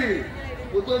হাঁচকাটান দিবি?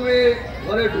 প্রথমে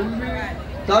ঘরে ঢুকবি,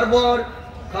 তারপর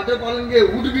খাটে পালঙ্গে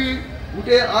উঠবি,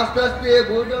 উঠে আস্তে আস্তে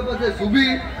বউটার পাশে শুবি,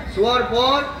 শোয়ার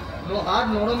পর হাত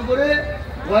নরম করে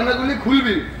গয়নাগুলি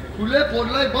খুলবি, খুলে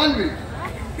পোটলায় বাঁধবি।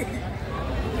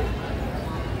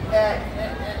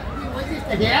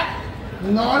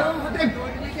 নরম হতে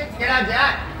ছেড়া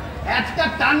যায়, একটা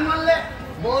টান মারলে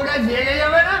বউটা জেগে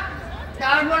যাবে না,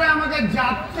 তারপরে আমাকে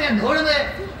জাপতে ধরবে,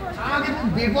 আমাকে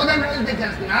বিপদে ফেলতে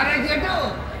চাস না রে যেটো।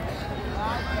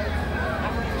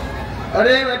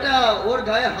 আরে বেটা ওর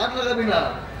গায়ে হাত লাগাবি না,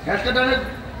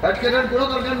 হ্যাটকাটানের কোনো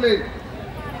দরকার নেই।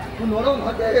 তুই নরম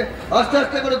হাতে আস্তে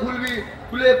আস্তে করে খুলবি,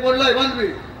 খুলে পোটলায় বাঁধবি।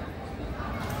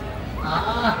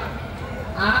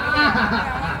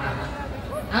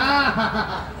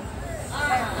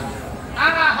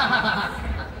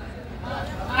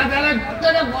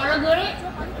 বড় করে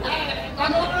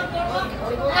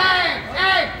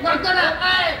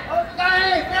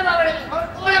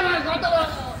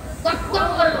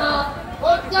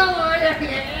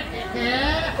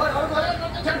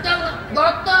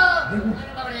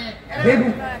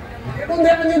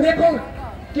দেখুন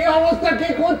কি অবস্থা, কি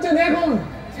করছে দেখুন।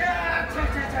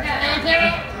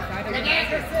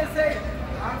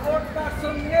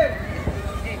 সঙ্গে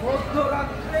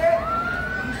মধ্যরাত্রে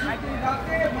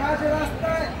রাতে মাঝ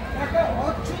রাস্তায় একটা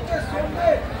অচ্ছুতের সঙ্গে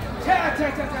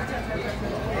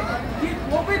কি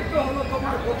পবিত্র হলো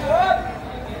তোমার গোপন।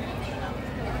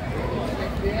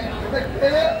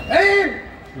 এই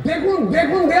দেখুন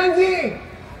দেখুন দেয়ানজি,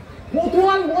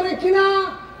 কোতোয়াল বলে কিনা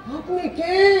আপনি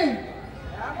কে?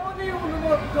 এমনই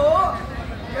উন্মত্ত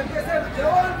যে দেশের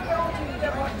দেওয়ানকেও চিনতে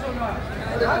পারছো না।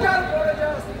 রাজার পরে যা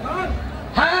স্থান।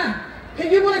 হ্যাঁ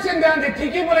ঠিকই বলেছেন দেয়ানজি,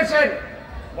 ঠিকই বলেছেন।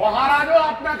 মহারাজও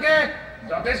আপনাকে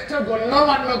যথেষ্ট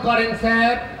গণ্যমান্য করেন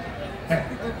স্যার।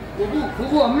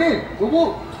 বুবু আপনি বুবু?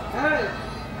 হ্যাঁ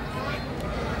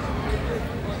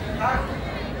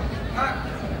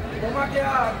তোমাকে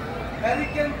আর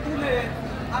ব্যারিকেন তুলে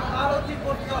আর আরতি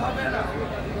করতে হবে না।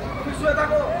 তুমি শুয়ে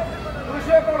থাকো, তুমি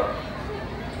শুয়ে পড়ো।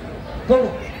 প্রভু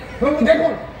প্রভু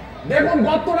দেখুন দেখুন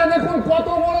গর্তটা দেখুন, কত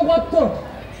বড় গর্ত।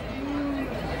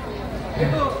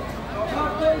 কিন্তু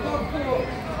যথার্থই গর্ত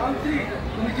শান্তি,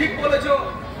 তুমি ঠিক বলেছো।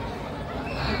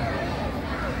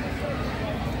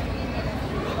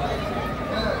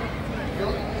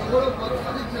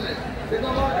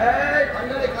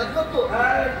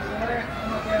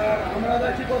 আমরা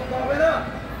যাচ্ছি, করতে হবে না,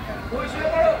 তুমি শুয়ে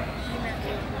পড়ো।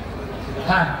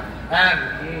 হ্যাঁ হ্যাঁ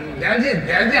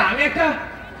দেয়ালজি আমি একটা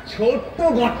ছোট্ট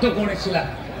গর্ত করেছিলাম,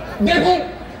 দেখুন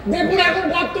দেখুন এখন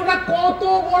গর্তটা কত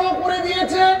বড় করে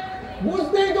দিয়েছে,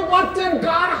 বুঝতেই তো পারছেন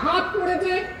কার হাত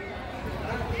পড়েছে।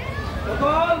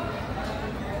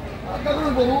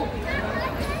 বহু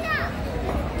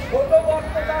ছোট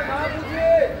গর্তটা না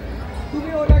বুঝিয়ে তুমি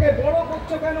ওটাকে বড়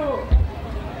করছো কেন?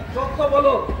 সত্য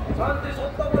বলো, শান্তি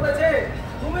সত্য বলেছে,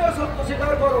 তুমিও সত্য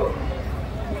স্বীকার করো।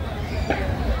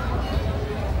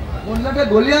 বন্যাটা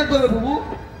গলিয়ে আনতে হবে বাবু।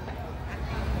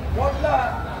 বদলা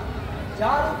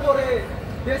যার উপরে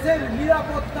দেশের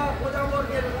নিরাপত্তা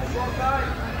প্রজাবর্গের সরকার,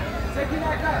 সে কিনা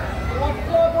একটা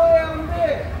পত্র বয়ে আনবে।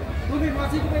 তুমি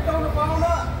মাসিক বেতন পাও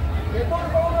না, বেতন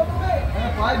পাও না তুমি?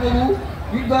 হ্যাঁ পাই বাবু,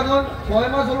 কিন্তু এখন 6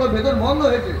 মাস হলো বেতন বন্ধ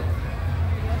হয়েছে,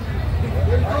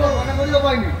 মনে করিও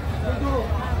পাইনি। কিন্তু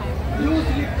ডিউ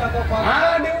স্লিপটা তো পাই।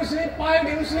 হ্যাঁ ডিউ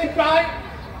স্লিপ পাই।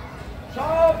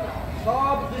 সব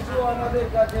সব কিছু আমাদের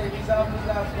কাছে হিসাব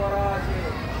নিকাশ করা আছে।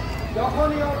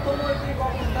 যখনই অর্থনৈতিক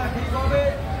অবস্থা ঠিক হবে,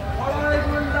 আড়াই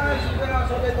ঘন্টায় সুদের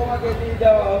আসলে তোমাকে দিয়ে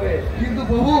দেওয়া হবে। কিন্তু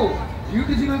বাবু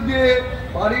ডিউটি ছিল দিয়ে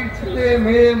বাড়ির ছেলে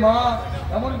মেয়ে মা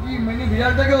এমনকি মিনি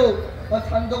বিড়ালটাকেও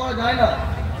শান্ত করা যায় না।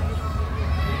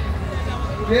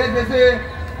 যে দেশে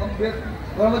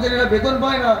কর্মচারীরা বেতন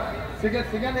পায় না,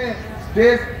 সেখানে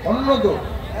দেশ অনুন্নত।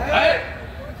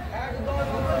 একদম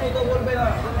উন্নত বলবে না,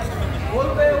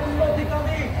 বলবে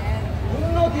উন্নতিকামী,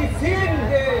 উন্নতিশীল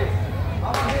দেশ।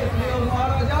 আমাদের প্রিয়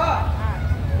মহারাজা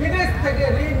বিদেশ থেকে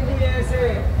ঋণ নিয়ে এসে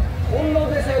অন্য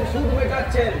দেশের সুদ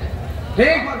মেটাচ্ছেন।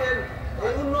 ঠিক। আমাদের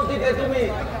এই উন্নতিতে তুমি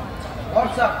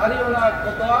ভরসা হারিও না।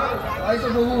 তাই তো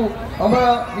বাবু আমরা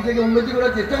নিজেকে উন্নতি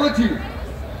করার চেষ্টা করছি।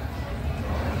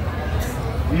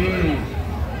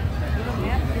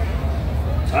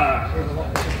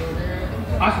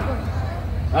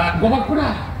 গোবাকুড়া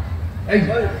এই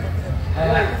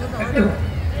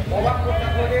অবাক করতে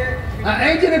থাকে।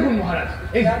 এই যে দেখুন মহারাজ,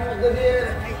 এই যার মধ্যে দিয়ে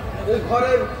ওই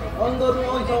ঘরের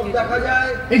অন্দরমহল সব দেখা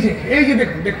যায়। এই যে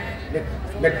দেখুন দেখুন দেখুন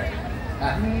দেখুন।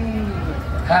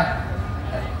 হ্যাঁ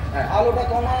আলোটা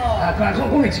কমা।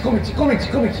 কমেছি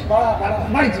বাড়া, বাড়া।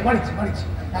 মারিছি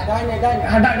ডাইনে ডাইনে।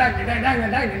 হ্যাঁ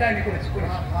ডাইনে করেছি।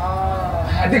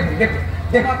 হ্যাঁ দেখুন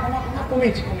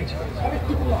কমেছি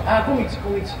হ্যাঁ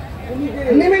কমেছি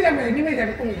নেমে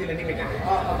যাবে কমে দিলে নেমে যাবে।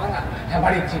 হ্যাঁ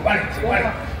বাড়িছি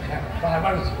হ্যাঁ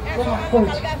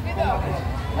কমেছি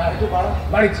একটু বাড়া।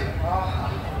 বাড়িছি।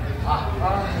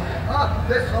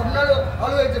 বেশ স্বপ্নারও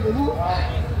ভালো হয়েছে বাবু।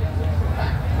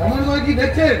 এমন করে কি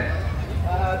দেখছেন?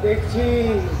 দেখছি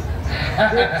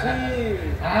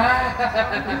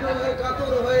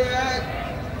কাতর হয়ে এক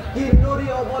কিন্নরি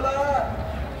অবলা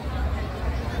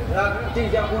রাত্রি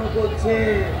যাপন করছে।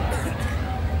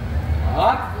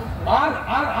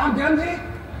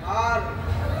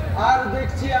 আর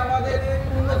দেখছি আমাদের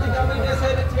উন্নতিকামী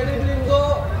দেশের ছেলেবৃন্দ,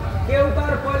 কেউ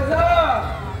তার পয়সা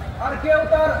আর কেউ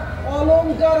তার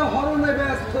অলংকার হরণে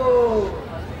ব্যস্ত।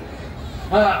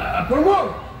 প্রভু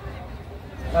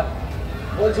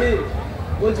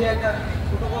বলছি একটা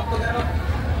ছোট গর্ত কেন?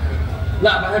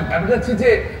 না ব্যাপারটা হচ্ছে যে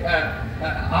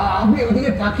আপনি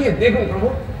ওদিকে তাকিয়ে দেখুন প্রভু,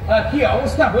 কি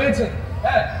অবস্থা হয়েছে।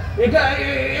 এটা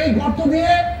এই গর্ত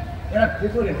দিয়ে এরা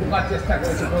ভেতরে ঢোকার চেষ্টা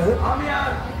করেছে প্রভু।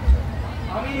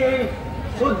 আমি এই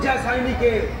শয্যা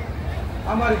সাইনিকে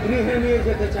আমার গৃহে নিয়ে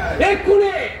যেতে চাই,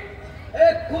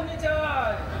 এক্ষুনি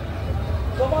চাই।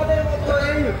 তোমাদের মতো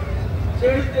এই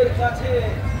ছেড়িদের কাছে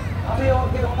আমি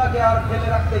ওনাকে আর ফেলে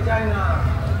রাখতে চাই না।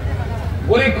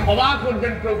 বলে ক্ষমা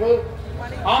করবেন প্রভু,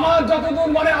 আমার যতদূর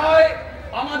মনে হয়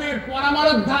আমাদের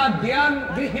পরামারাধ্যা ধ্যান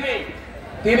গৃহিণী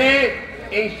তিনি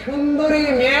এই সুন্দরী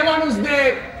মেয়ে মানুষদের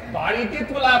বাড়িতে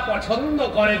তোলা পছন্দ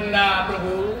করেন না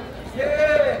প্রভু। সে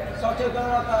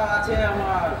সচেতনতা আছে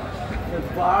আমার,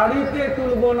 বাড়িতে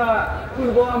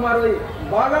তুলবো আমার ওই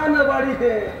বাগান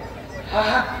বাড়িতে।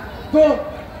 তো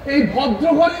এই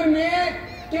ভদ্রঘরের মেয়ে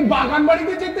কি বাগান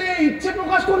বাড়িতে যেতে ইচ্ছে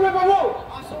প্রকাশ করবে বাবু?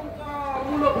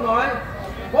 আশঙ্কামূলক নয়,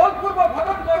 বলপূর্বক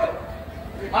ভাবন করো।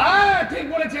 হ্যাঁ ঠিক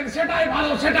বলেছেন, সেটাই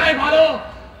ভালো।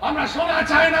 আমরা সোনা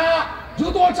চাই না,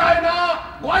 জুতো চাই না,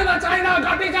 গয়না চাই না,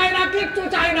 গাটি চাই না, কিচ্ছু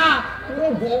চাই না। পুরো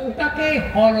বউটাকে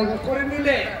হরণ করে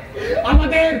নিলে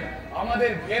আমাদের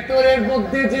আমাদের ভেতরের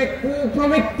মধ্যে যে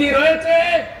কুপ্রবৃত্তি রয়েছে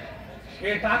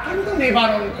সেটা কিন্তু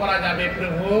নিবারণ করা যাবে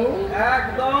প্রভু।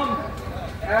 একদম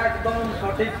একদম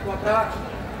সঠিক কথা।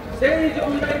 সেই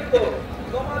জন্যই তো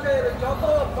তোমাদের যত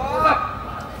পাপ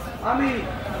আমি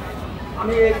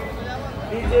আমি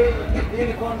নিজে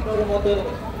নীলকণ্ঠর মতো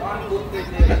পান করতে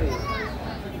চেয়েছি।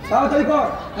 তাড়াতাড়ি কর,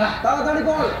 তাড়াতাড়ি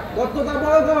কর, গর্তটা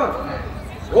বড় কর।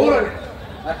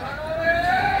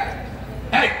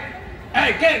 এই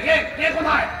এই কে কে কে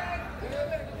কোথায়?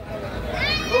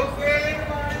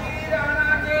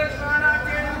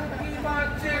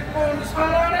 কোন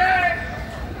সালারে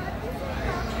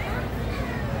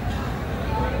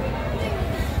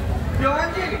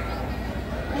জওয়ানজি,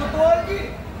 কোতোয়ালজি,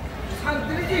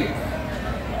 শান্তিজি,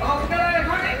 আপনারা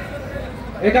এখানে?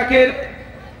 এটাকে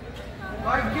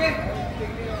আজকে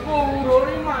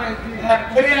গৌরী মাইতি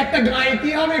একটা গাইতি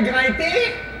হবে, গাইতি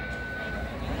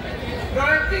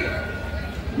গাইতি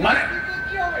মানে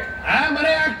কি হবে? হ্যাঁ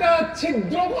মানে একটা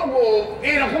ছিদ্র করবো,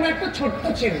 এরকম একটা ছোট্ট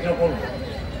ছিদ্র করবো।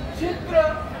 চিত্র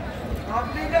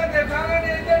আপনি যা দেখালেন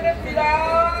এই জন্য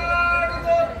বিরাট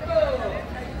দত্ত।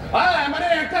 হ্যাঁ মানে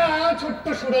একটা ছোট্ট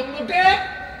সুড়ঙ্গকে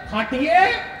ফাটিয়ে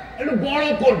একটু বড়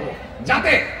করব,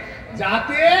 যাতে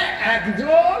যাতে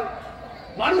একজন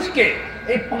মানুষকে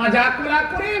এই পাঁজা খোলা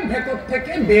করে ভেতর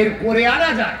থেকে বের করে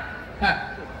আনা যায়। হ্যাঁ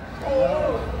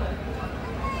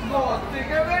ঘর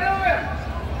থেকে বেরোবেন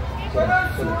তবে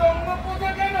সুড়ঙ্গ পুজো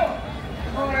কেন?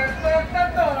 ঘরের তো একটা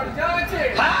দরজা আছে।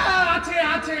 হ্যাঁ আছে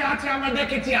আছে আছে, আমরা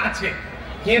দেখেছি আছে,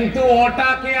 কিন্তু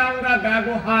ওটাকে আমরা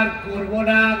ব্যবহার করব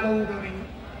না গৌরী।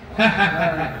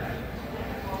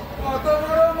 কত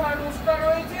বড় মানুষটা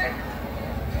রয়েছে?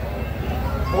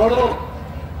 বড়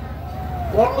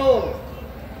বড়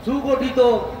সুগঠিত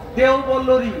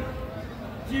দেওবল্লরী।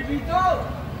 জীবিত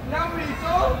না মৃত?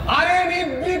 আরে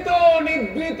নিবৃত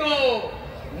নিবৃত,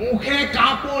 মুখে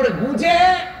কাপড় গুজে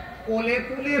কোলে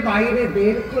তুলে বাইরে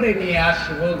বের করে নিয়ে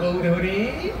আসবো গৌরী।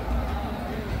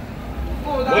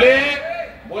 বলে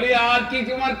বলি আর কি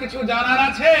তোমার কিছু জানার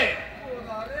আছে?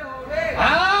 কোদালে হবে?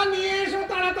 হ্যাঁ নিয়ে এসো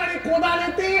তাড়াতাড়ি,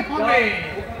 কোদালেতেই হবে।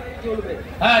 চলবে।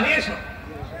 হ্যাঁ নিয়ে এসো।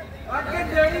 আজকে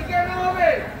দেরি কেন হবে?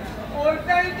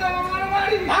 ওইটাই তো আমার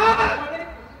বাড়ি। হ্যাঁ,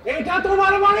 এটা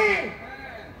তোমার বাড়ি?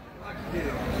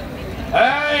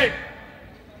 এই,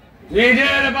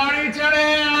 নিজের বাড়ি ছেড়ে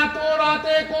এত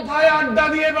রাতে কোথায় আড্ডা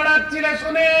দিয়ে বেড়াচ্ছিলে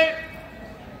শুনে?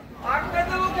 আটকে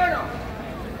দেবো কেন?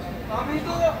 আমি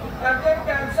তো একজন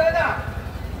ব্যবসাদার।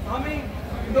 আমি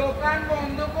দোকান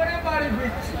বন্ধ করে বাড়ি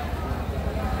ফিরছি।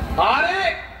 আরে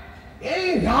এই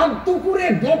রাত দুপুরে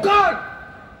দোকান?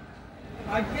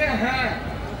 আজকে হ্যাঁ,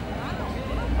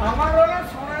 আমার হলো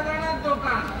সোনা দানার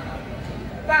দোকান।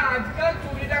 তা আজকাল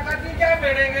চুরি ডাকাতি যা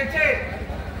বেড়ে গেছে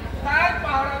তাই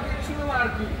পাহারা দিচ্ছিল আর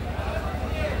কি।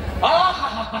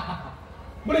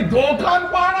 বলি দোকান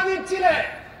পাহারা দিচ্ছিলে?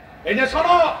 এই যে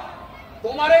শোনো,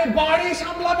 তোমার এই বাড়ি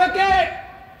সামলাবে কে?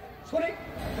 শুনি।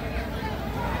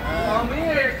 আমি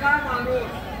একা মানুষ,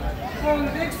 কোন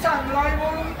দিক সামলাই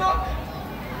বলুন তো?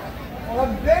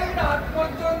 অর্ধেক রাত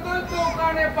পর্যন্ত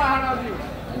দোকানে পাহারা দিই,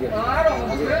 আর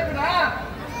অর্ধেক রাত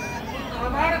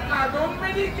আমার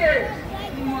কাদম্বিনীকে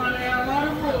মানে আমার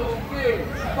বউকে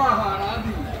পাহারা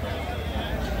দিই।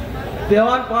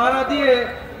 দেওয়ান পাহারা দিয়ে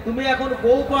তুমি এখন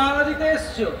বউ পাহারা দিতে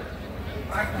এসছো?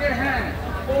 আজকে হ্যাঁ,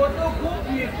 ও তো খুব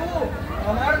ভীতু,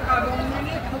 আমার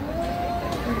কাদম্বিনী খুব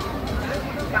ভীতু।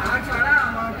 তাছাড়া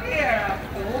আমাকে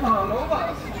এত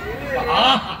ভালোবাসে,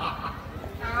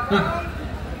 আমার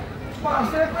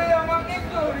পাশে পেয়ে আমাকে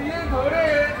জড়িয়ে ধরে।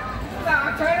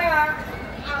 তাছাড়া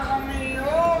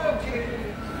আমিও ওকে।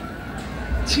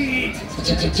 ছি, ছি,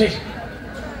 ছি, ছি, ছি।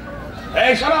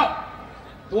 এই শোনো,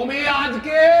 তুমি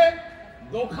আজকে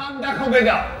দোকান দেখাবে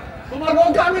যাও, তোমার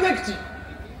বউকে আমি দেখছি।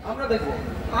 আমরা দেখবো।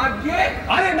 আজকে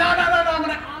আরে না না না না,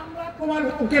 মানে আমরা তোমার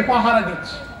বউকে পাহারা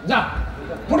দিচ্ছি। যা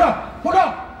ফুটো ফুটো।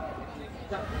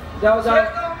 যাও যাও। সে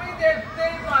তো আমি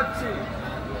দেখতেই পাচ্ছি।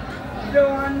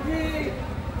 জওয়ানজি,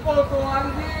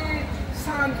 কোতোয়ালজি,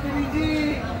 শান্তিজি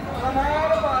আমার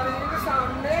বাড়ির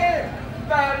সামনে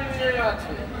দাঁড়িয়ে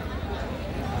আছে।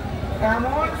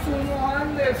 এমন সুমহান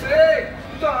দেশে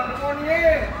জন্ম নিয়ে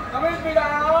আমি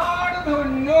বিরাট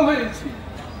ধন্য হয়েছি।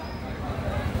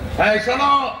 এই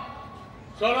শোনো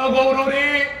শোনো গৌরী,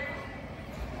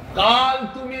 কাল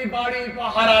তুমি বাড়ি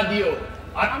পাহারা দিও,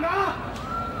 আর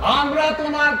আমরা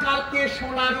তোমার কালকে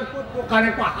সোনার উপর দোকানে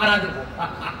পাহারা দেবো।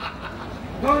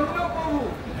 ধন্য প্রভু,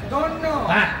 ধন্য।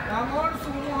 হ্যাঁ। এমন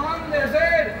সুমহান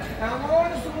দেশের এমন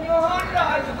সুমহান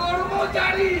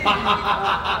রাজকর্মচারী।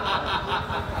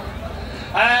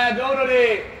 হ্যাঁ গৌরী,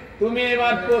 তুমি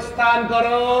এবার প্রস্থান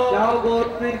করো। যাও গো,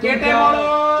 কেটে যাও, পড়ো,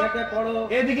 কেটে পড়ো।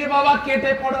 এদিকে বাবা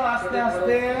কেটে পড়ো আস্তে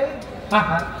আস্তে।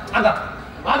 আগাও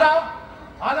আগাও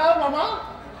আগাও বাবা।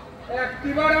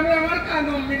 একটিবার আমি আমার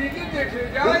কাদম্বিনীকে দেখে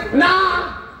যাই। না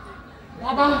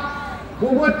বাবা,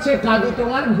 ঘুমোচ্ছে কাদু,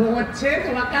 তোমার ঘুমোচ্ছে,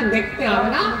 তোমাকে আর দেখতে হবে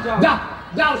না। যাও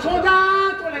যাও, সোজা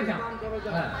চলে যাও।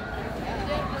 হ্যাঁ।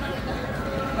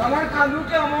 আমার কাদু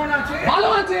কেমন আছে? ভালো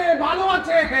আছে, ভালো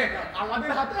আছে,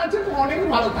 আমাদের হাতে আছে তো অনেক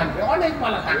ভালো থাকবে, অনেক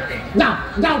ভালো থাকবে। যাও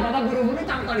যাও বাবা, গুরু গুরু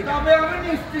তাড়াতাড়ি যাও। তবে আমি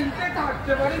নিশ্চিন্তে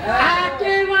থাকতে পারি?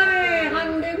 একেবারে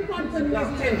 100%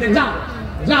 নিশ্চিন্তে যাও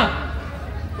যাও।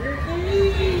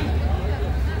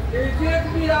 এই যে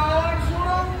বিরাট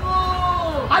সুড়ঙ্গ।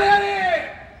 আরে আরে,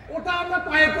 ওটা আমরা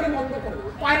পায়ে করে বন্ধ করবো,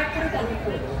 পায়ে করে বন্ধ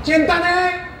করবো, চিন্তা নেই।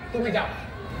 তুমি যাও,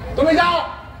 তুমি যাও।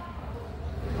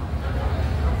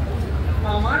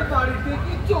 আমার বাড়িতে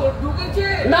কি চোর ঢুকেছে?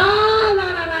 না না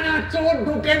না না না, চোর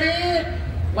ঢুকেনি,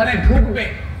 মানে ঢুকবে।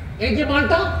 এই যে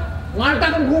মালটা, মালটা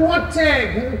এখন ঘুমোচ্ছে,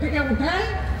 ঘুম থেকে উঠে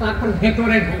তারপর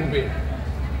ভেতরে ঢুকবে।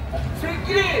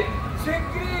 শিগগির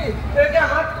শিগগির একে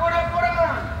হাত করে পড়া।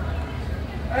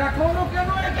 এখনো কেন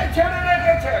একে ছেড়ে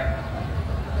রেখেছে?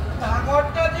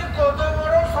 সাগরটা যে কত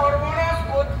বড় সর্বনাশ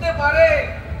করতে পারে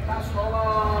তা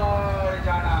সবার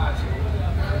জানা আছে।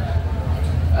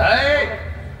 এই,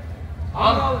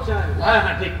 আমরাও চাই, হ্যাঁ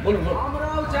হ্যাঁ ঠিক, বলুন বলুন।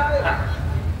 আমরাও চাই। হ্যাঁ।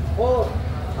 ও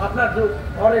আপনার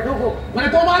ঘরে ঢুকো। মানে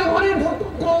তোমার ঘরে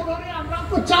ঢুকুক, ঘরে আমরা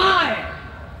তো চাই।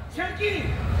 সে কি?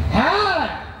 হ্যাঁ,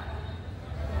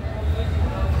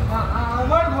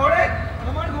 আমার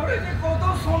ঘরে যে কত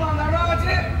সোনা দানা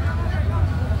আছে।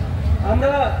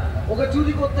 আমরা ওকে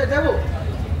চুরি করতে যাব?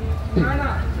 না না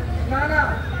না না,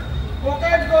 ও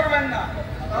কাজ করবেন না।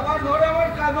 আমার ঘরে আমার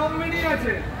কাদম্বিনী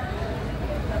আছে।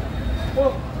 ও,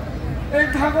 এই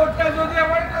ঠাকুরটা যদি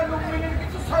আমার কাদম্বিনীর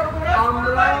কিছু সর্বনাশ করে দেয়।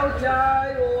 আমরাও চাই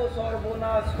ও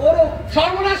সর্বনাশ করুক।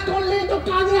 সর্বনাশ করলেই তো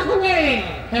কাজে হবে।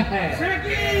 সে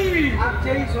কি? আর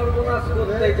যেই সর্বনাশ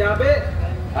করতে যাবে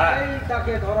হ্যাঁ। সেই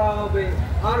তাকে ধরা হবে,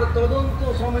 আর তদন্ত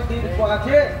সমিতির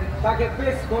কাছে তাকে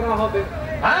পেশ করা হবে।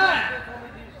 হ্যাঁ,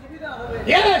 সুবিধা হবে।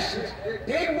 Yes,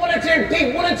 ঠিক বলেছেন, ঠিক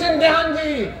বলেছেন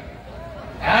দেহানজি।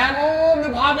 এমন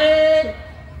ভাবে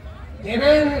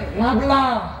দেবেন মামলা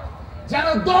যেন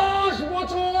 10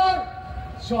 বছর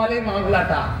চলে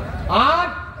মামলাটা। আর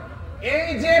এই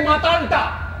যে মাতালটা,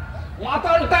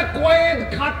 মাতালটা কয়েদ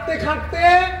খাটতে খাটতে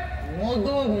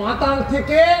মধু মাতাল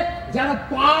থেকে যেন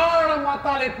পাড়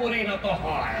মাতালে পরিণত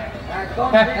হয়। একদম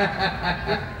ঠিক।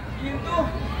 কিন্তু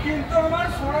কিন্তু আমার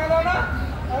সোনা দানা,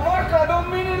 আমার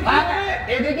কাদম্বিনীর কি হবে?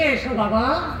 এদিকে এসো বাবা।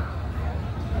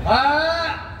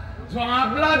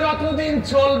 মামলা যতদিন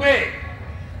চলবে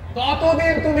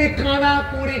ততদিন তুমি কানা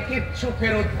করে কিচ্ছু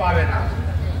ফেরত পাবে না।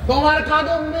 তোমার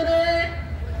কাদম্বিনী,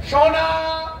 সোনা,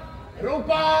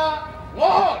 রূপা,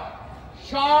 মোহর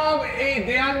সব এই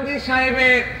দেয়ানজি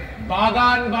সাহেবের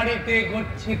বাগান বাড়িতে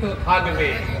গচ্ছিত থাকবে।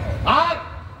 আর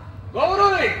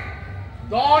গৌরী,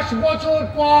 10 বছর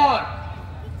পর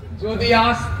যদি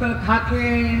আসতে থাকে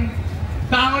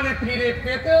তাহলে ফিরে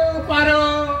পেতেও পারো,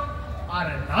 আর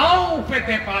নাও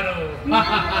পেতে পারো। না,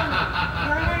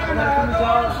 না, এত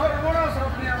বড় সর্বনাশ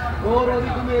আপনি আমার। গৌরবী,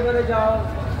 তুমি এবারে যাও।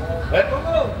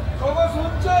 ওগো,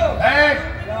 শুনছো? এই,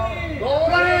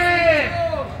 গৌরী,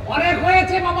 অনেক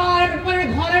হয়েছে বাবা, এরপরে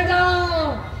ঘরে যাও,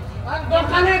 আর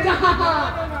দোকানে যা,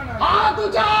 হাত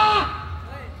উঁচা,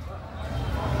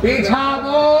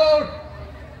 পিছাবো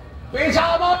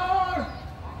পিছাবো,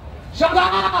 সদা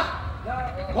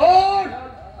ওঠ,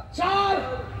 চল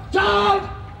চল,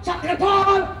 চাকরে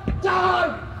ফল, চল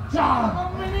চল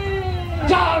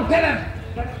চল, ঠেলে।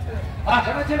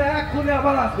 ছেলে ছেলে এক্ষুনি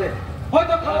আবার আসবে,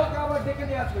 হয়তো খাওয়াকে আবার ডেকে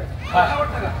নিয়ে আসবে। হ্যাঁ।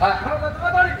 খাবারটা খা। হ্যাঁ। খাবারটা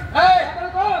তাড়াতাড়ি। এই,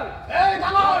 তাড়াতাড়ি কর। এই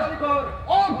ধামর, তাড়াতাড়ি কর।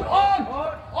 ওঠ ওঠ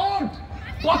ওঠ,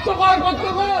 কত কর, কত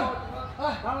কর,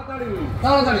 তাড়াতাড়ি।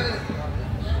 তাড়াতাড়ি।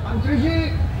 মন্ত্রীজি,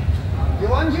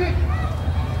 দেওয়ানজি,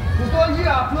 কুতলজি,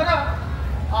 আপনারা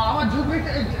আমার ঝুপড়ি,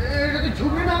 এটা তো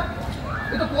ঝুপড়ি না,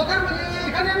 এটা পথের মধ্যে,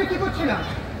 এখানে আমি কি করছিলাম?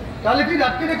 তাহলে কি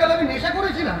রাত্রিরে কাল আমি নেশা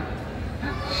করেছিলাম?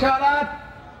 সারা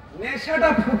নেশাটা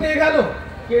ফুটে গেল,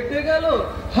 কেটে গেল।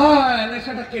 হ্যাঁ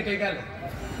নেশাটা কেটে গেল,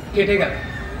 কেটে গেল।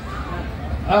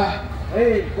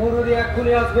 এই গৌরবী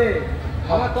এক্ষুনি আসবে,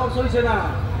 আমার তর্স হইছে না,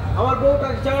 আমার বউটা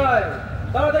চাই,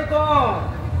 তাড়াতাড়ি কর।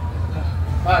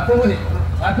 প্রভুজি,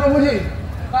 প্রভুজি,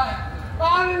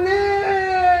 আর নেই,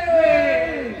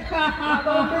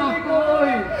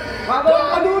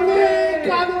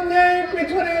 কানুনে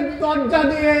পিছনের দরজা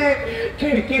দিয়ে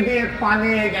খিড়কি দিয়ে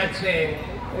পালিয়ে গেছে।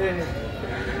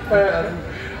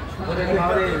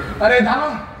 আরে দাঁড়ো,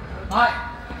 আয়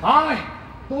আয়,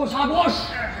 তো বস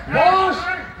বস,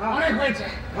 অনেক হয়েছে।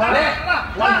 লে,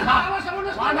 বল খা।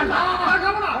 পাটা খা।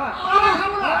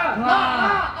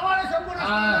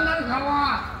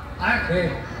 এ,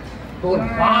 তোর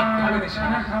বাপ খাবে বেশি।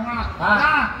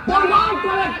 তোর বাপ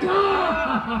খাবে, খা।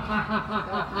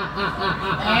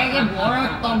 বড়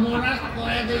তমরাস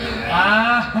করে দিলি।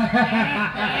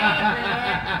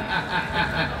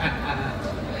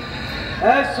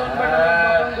 এই শোন বেটা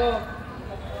পতঙ্গ,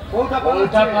 বউটা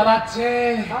ওটা পালাচ্ছে।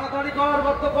 তাড়াতাড়ি কর,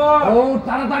 গর্ত কর। ও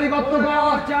তাড়াতাড়ি গর্ত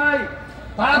কর, চাই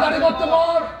তাড়াতাড়ি গর্ত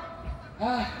কর।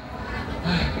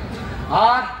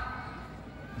 আর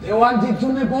দেওয়ানজির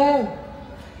জন্য বউ,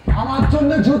 আমার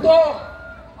জন্য জুতো,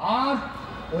 আর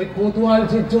ওই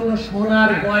কোতোয়ালজির জন্য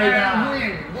সোনার গয়না।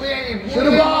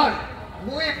 শুরু কর।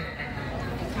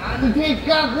 শান্তি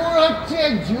কাকুর হচ্ছে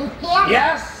জুতো,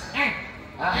 ইয়েস,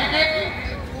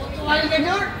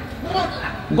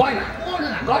 গয়না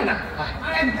গয়না।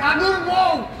 আরে দাদুর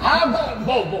বউ, হ্যাঁ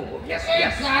বউ বউ, ইয়েস এই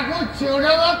ইয়েস। কাকুর ছোট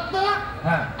গর্ত,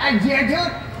 হ্যাঁ আর জেঠুর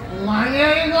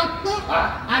মাঝারি গর্ত,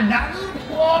 আর দাদুর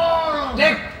বড়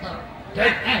ঠিক, গর্ত।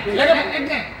 ঠিক, লেগে পড়,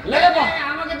 লেগে পড়।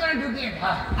 আমাকে তোরা ঢুকিয়ে দে,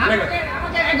 হ্যাঁ,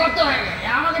 আমাকে গর্ত হয়ে গেছে,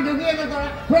 আমাকে ঢুকিয়ে দে তোরা।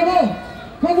 প্রভু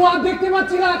প্রভু, আর দেখতে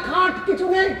পাচ্ছি না, খাট কিছু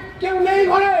নেই, কেউ নেই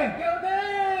ঘরে, কেউ নেই।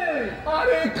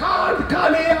 আরে খাট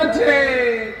খালি আছে,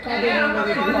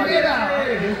 আমাকে ঢুকিয়ে দাও।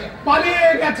 পালিয়ে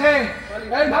গেছে।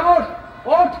 এই ধামর,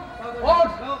 ওঠ ওঠ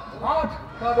ওঠ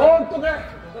ওঠ, তোকে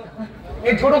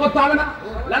এই ছোট করতে হবে না,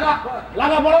 লাগা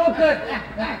লাগা বড় করতে।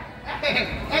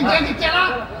 এই যে চালা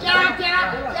চালা চালা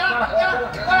চালা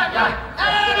চালা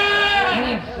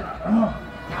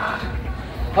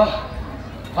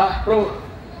প্রভু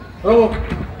প্রভু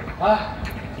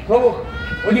প্রভু,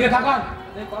 ওইদিকে থাকান।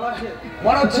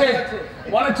 মনে হচ্ছে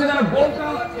যেন বউটা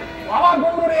আবার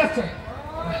বউ উড়ে যাচ্ছে।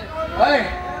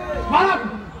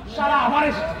 সারা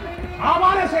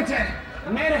আবার এসেছে,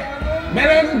 মেরে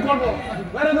মেরে দূর করবো,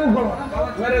 মেরে দূর করবো,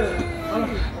 মেরে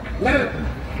মেরে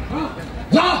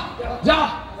যা যা,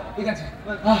 ঠিক আছে।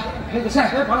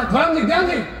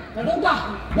 দেয়ানজি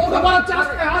বউটা পালাচ্ছে,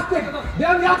 আস্তে আস্তে,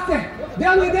 দেয়ানজি আস্তে,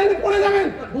 দেয়ানজি পড়ে যাবেন,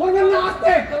 ধরবেন না,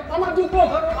 আস্তে। আমার জুতো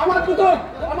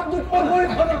পরবে।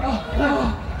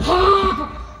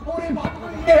 ওরে বাবা,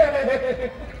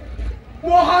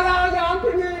 মহারাজ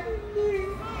আপনি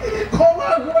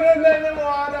ক্ষমা করে দেন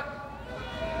মহারাজ,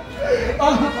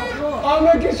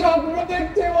 আমি কি স্বপ্ন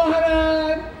দেখছি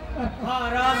মহারাজ?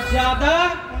 হারামজাদা,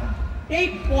 এই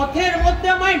পথের মধ্যে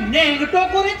আমায় নেংটো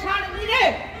করে ছাড়বি রে?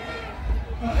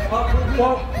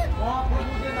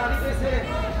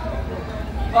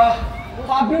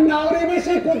 আপনি নাওরে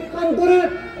বেশি কুৎকান্তরে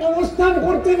অবস্থান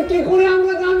করছেন, কি করে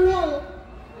আমরা জানবো?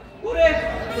 ওরে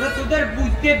তোদের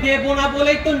বুঝতে দেব না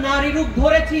বলেই তো নারী রূপ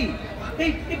ধরেছি।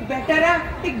 এই বেটারা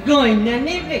এই গয়না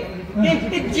নেবে, এই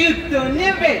জুতো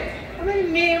নেবে,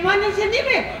 মেয়ে মানুষে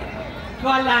নেবে,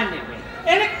 কলা নেবে,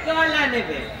 কলা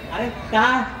নেবে। আরে তা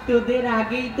তোদের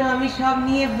আগেই তো আমি সব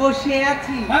নিয়ে বসে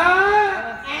আছি।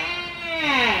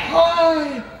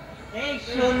 এই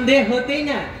সন্ধে হতেই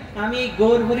না আমি এই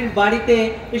গৌরহরির বাড়িতে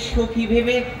সখী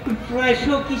ভেবে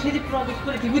সখী সেজে প্রবেশ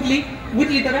করেছি,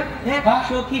 বুঝলি তোরা? হ্যাঁ,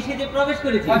 সখী সেজে প্রবেশ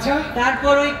করেছি।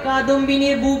 তারপর ওই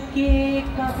কাদম্বিনীর বুকে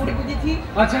কাপড় বুঝেছি,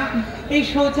 আচ্ছা, এই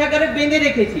শৌচাগারে বেঁধে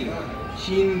রেখেছি,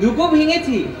 সিন্দুকও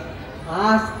ভেঙেছি।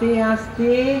 আস্তে আস্তে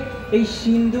এই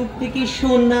সিন্দুক থেকে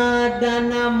সোনা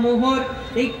দানা মোহর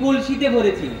এই কলসিতে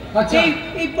ভরেছি।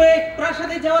 এই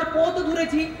প্রাসাদে যাওয়ার পথও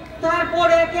ধরেছি। তারপর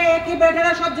একে একে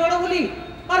বেটারা সব জড়ো হলি,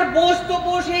 আর বসতো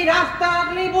বসে এই রাস্তা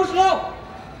আগলেই বসলো।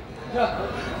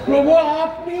 প্রভু,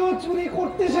 আপনিও চুরি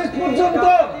করতে শেষ পর্যন্ত?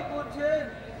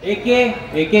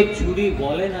 একে চুরি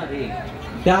বলে না রে,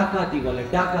 ডাকাতি বলে,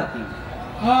 ডাকাতি।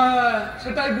 হ্যাঁ,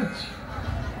 সেটাই বুঝছি।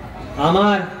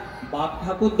 আমার বাপ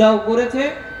ঠাকুরদাও করেছে,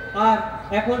 আর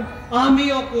এখন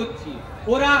আমিও করছি।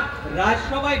 ওরা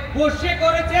রাজসভায় বসে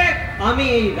করেছে, আমি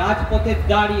এই রাজপথে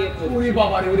দাঁড়িয়ে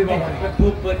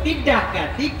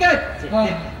ডাকাতি করছে।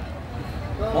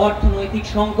 অর্থনৈতিক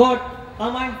সংকট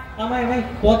আমায়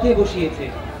পথে বসিয়েছে।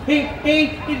 এই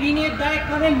ঋণের দায়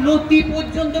কারণে নথি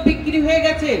পর্যন্ত বিক্রি হয়ে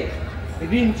গেছে।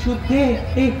 ঋণ সুদে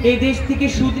এই দেশ থেকে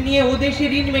সুদ নিয়ে ও দেশে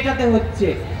ঋণ মেটাতে হচ্ছে।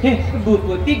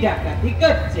 ভূপতি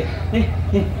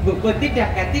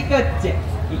ডাকাতি করছে,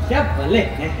 হিসাব বলে।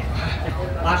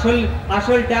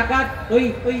 আসল ডাকাত ওই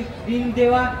ঋণ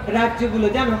দেওয়া রাজ্যগুলো,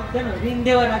 জানো ঋণ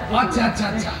দেওয়া রাজ্য। আচ্ছা।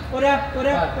 ওরা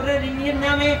ঋণের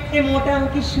নামে মোটা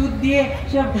অঙ্কের সুদ দিয়ে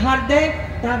সব ধার দেয়,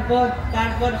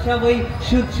 তারপর সব ওই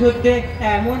সুদ দেয়,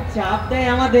 এমন চাপ দেয়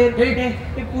আমাদের,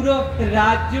 পুরো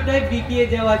রাজ্যটাই বিকিয়ে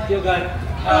যাওয়ার জোগাড়।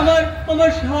 আমার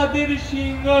স্বাদের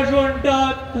সিংহাসনটা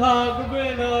থাকবে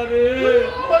না রে,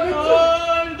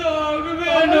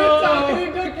 থাকবে না।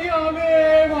 চাকরিটা কি হবে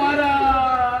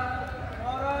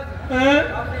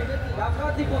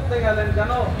করতে গেলেন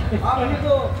জানো? আপনি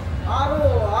তো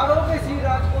আরো বেশি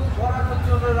রাজকোষ করানোর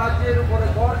জন্য রাজ্যের উপরে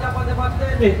কর চাপাতে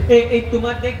পারতেন। এই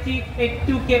তোমার দেখছি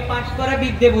একটু কে পাশ করা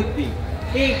বিদ্যে বুদ্ধি।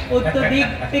 এই অত্যধিক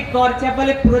কর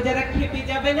চাপালে প্রজারা খেপে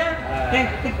যাবে না?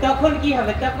 তখন কি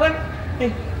হবে?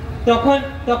 তখন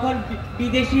তখন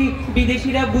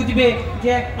বিদেশিরা বুঝবে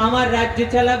যে আমার রাজ্য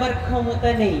চালাবার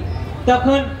ক্ষমতা নেই।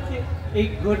 তখন এই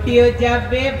ঘটিও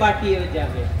যাবে, বাটিও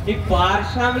যাবে। এই বার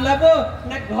সামলাবো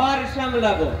না ঘর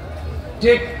সামলাবো?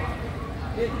 ঠিক।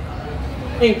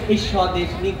 এই স্বদেশ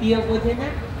নীতিও বোঝে না,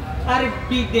 আর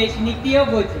বিদেশ নীতিও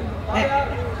বোঝে না।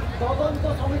 তদন্ত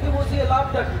সমিতি বসিয়ে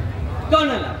লাভটা কি?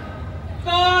 কোনো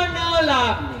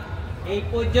লাভ নেই। এই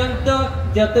পর্যন্ত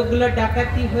যতগুলো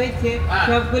ডাকাতি হয়েছে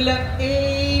সবগুলো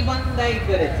এই বান্দাই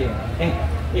করেছে।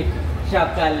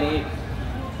 সকালে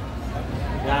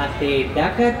রাতে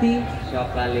ডাকাতি,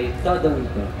 সকালে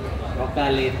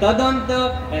তদন্ত,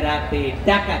 রাতে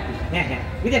ডাকাতি। হ্যাঁ,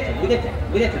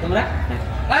 বুঝেছো তোমরা?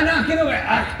 না, কিন্তু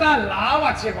একটা লাভ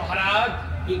আছে মহারাজ।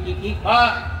 কি?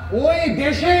 ওই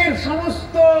দেশের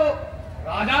সমস্ত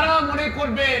রাজারা মনে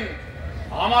করবেন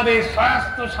আমাদের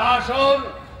স্বাস্থ্য শাসন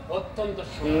অত্যন্ত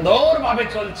সুন্দরভাবে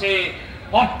চলছে,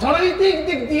 অর্থনৈতিক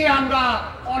দিক দিয়ে আমরা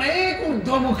অনেক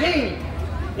ঊর্ধ্বমুখী।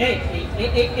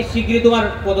 শীঘ্রই তোমার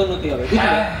পদোন্নতি হবে,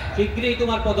 শীঘ্রই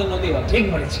তোমার পদোন্নতি হবে। ঠিক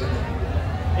বলেছি।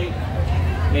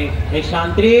 এই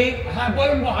শান্তি। হ্যাঁ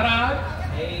বলুন মহারাজ।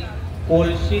 এই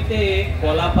কলসিতে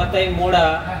কলা পাতায় মোড়া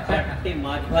 4টে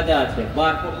মাছ ভাজা আছে,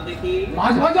 বার করে দেখি।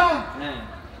 মাছ ভাজা? হ্যাঁ।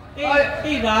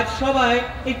 এই রাজসভায়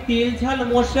এই তেল ঝাল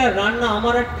মশলা রান্না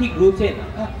আমার আর ঠিক রুচে না।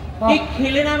 এই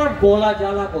খেলে না আমার গলা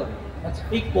জ্বালা করে।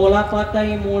 এই কলা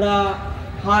পাতায় মোড়া,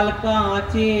 হালকা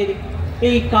আঁচের,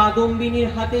 এই কাদম্বিনীর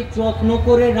হাতে যত্ন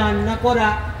করে রান্না করা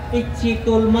এই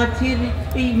চিতল মাছের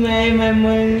এই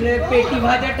পেটি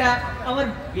ভাজাটা আমার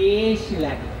বেশ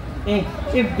লাগে।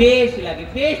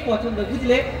 বেশ পছন্দ,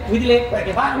 বুঝলে?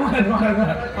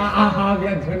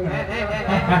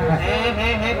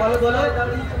 হ্যাঁ, বলো।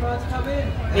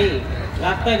 এই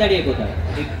রাস্তায় দাঁড়িয়ে কোথায়?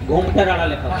 এই ঘোমটার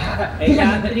আড়ালে খাবো। এই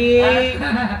রাত্রি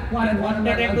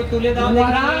ঘোমটাটা একটু তুলে দাও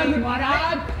মহারাজ।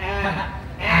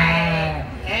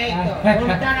 এই তো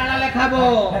ঘোমটার আড়ালে খাবো,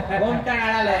 ঘোমটার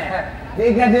আড়ালে।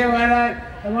 ঠিক আছে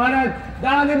মহারাজ,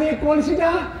 দাঁড়াতে দিয়ে কলসিটা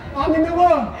আমি নেবো।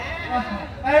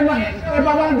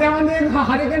 বাবা দেওয়ান দিয়ে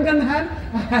হারিকেনটা নেন।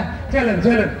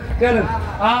 চলেন।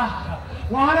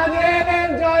 মহারাজের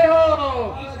জয়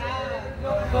হোক,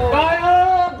 জয়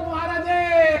হোক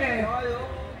মহারাজের,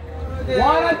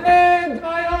 মহারাজের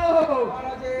জয় হোক,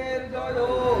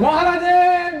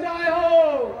 মহারাজের জয়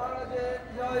হোক,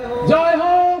 জয়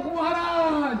হোক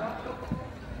মহারাজ,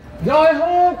 জয়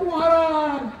হোক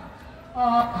মহারাজ।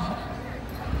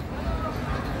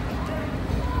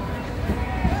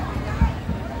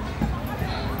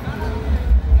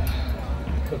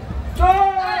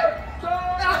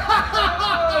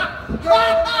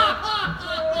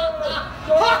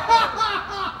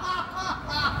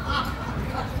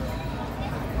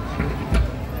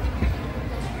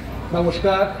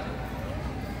 নমস্কার।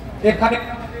 এখানে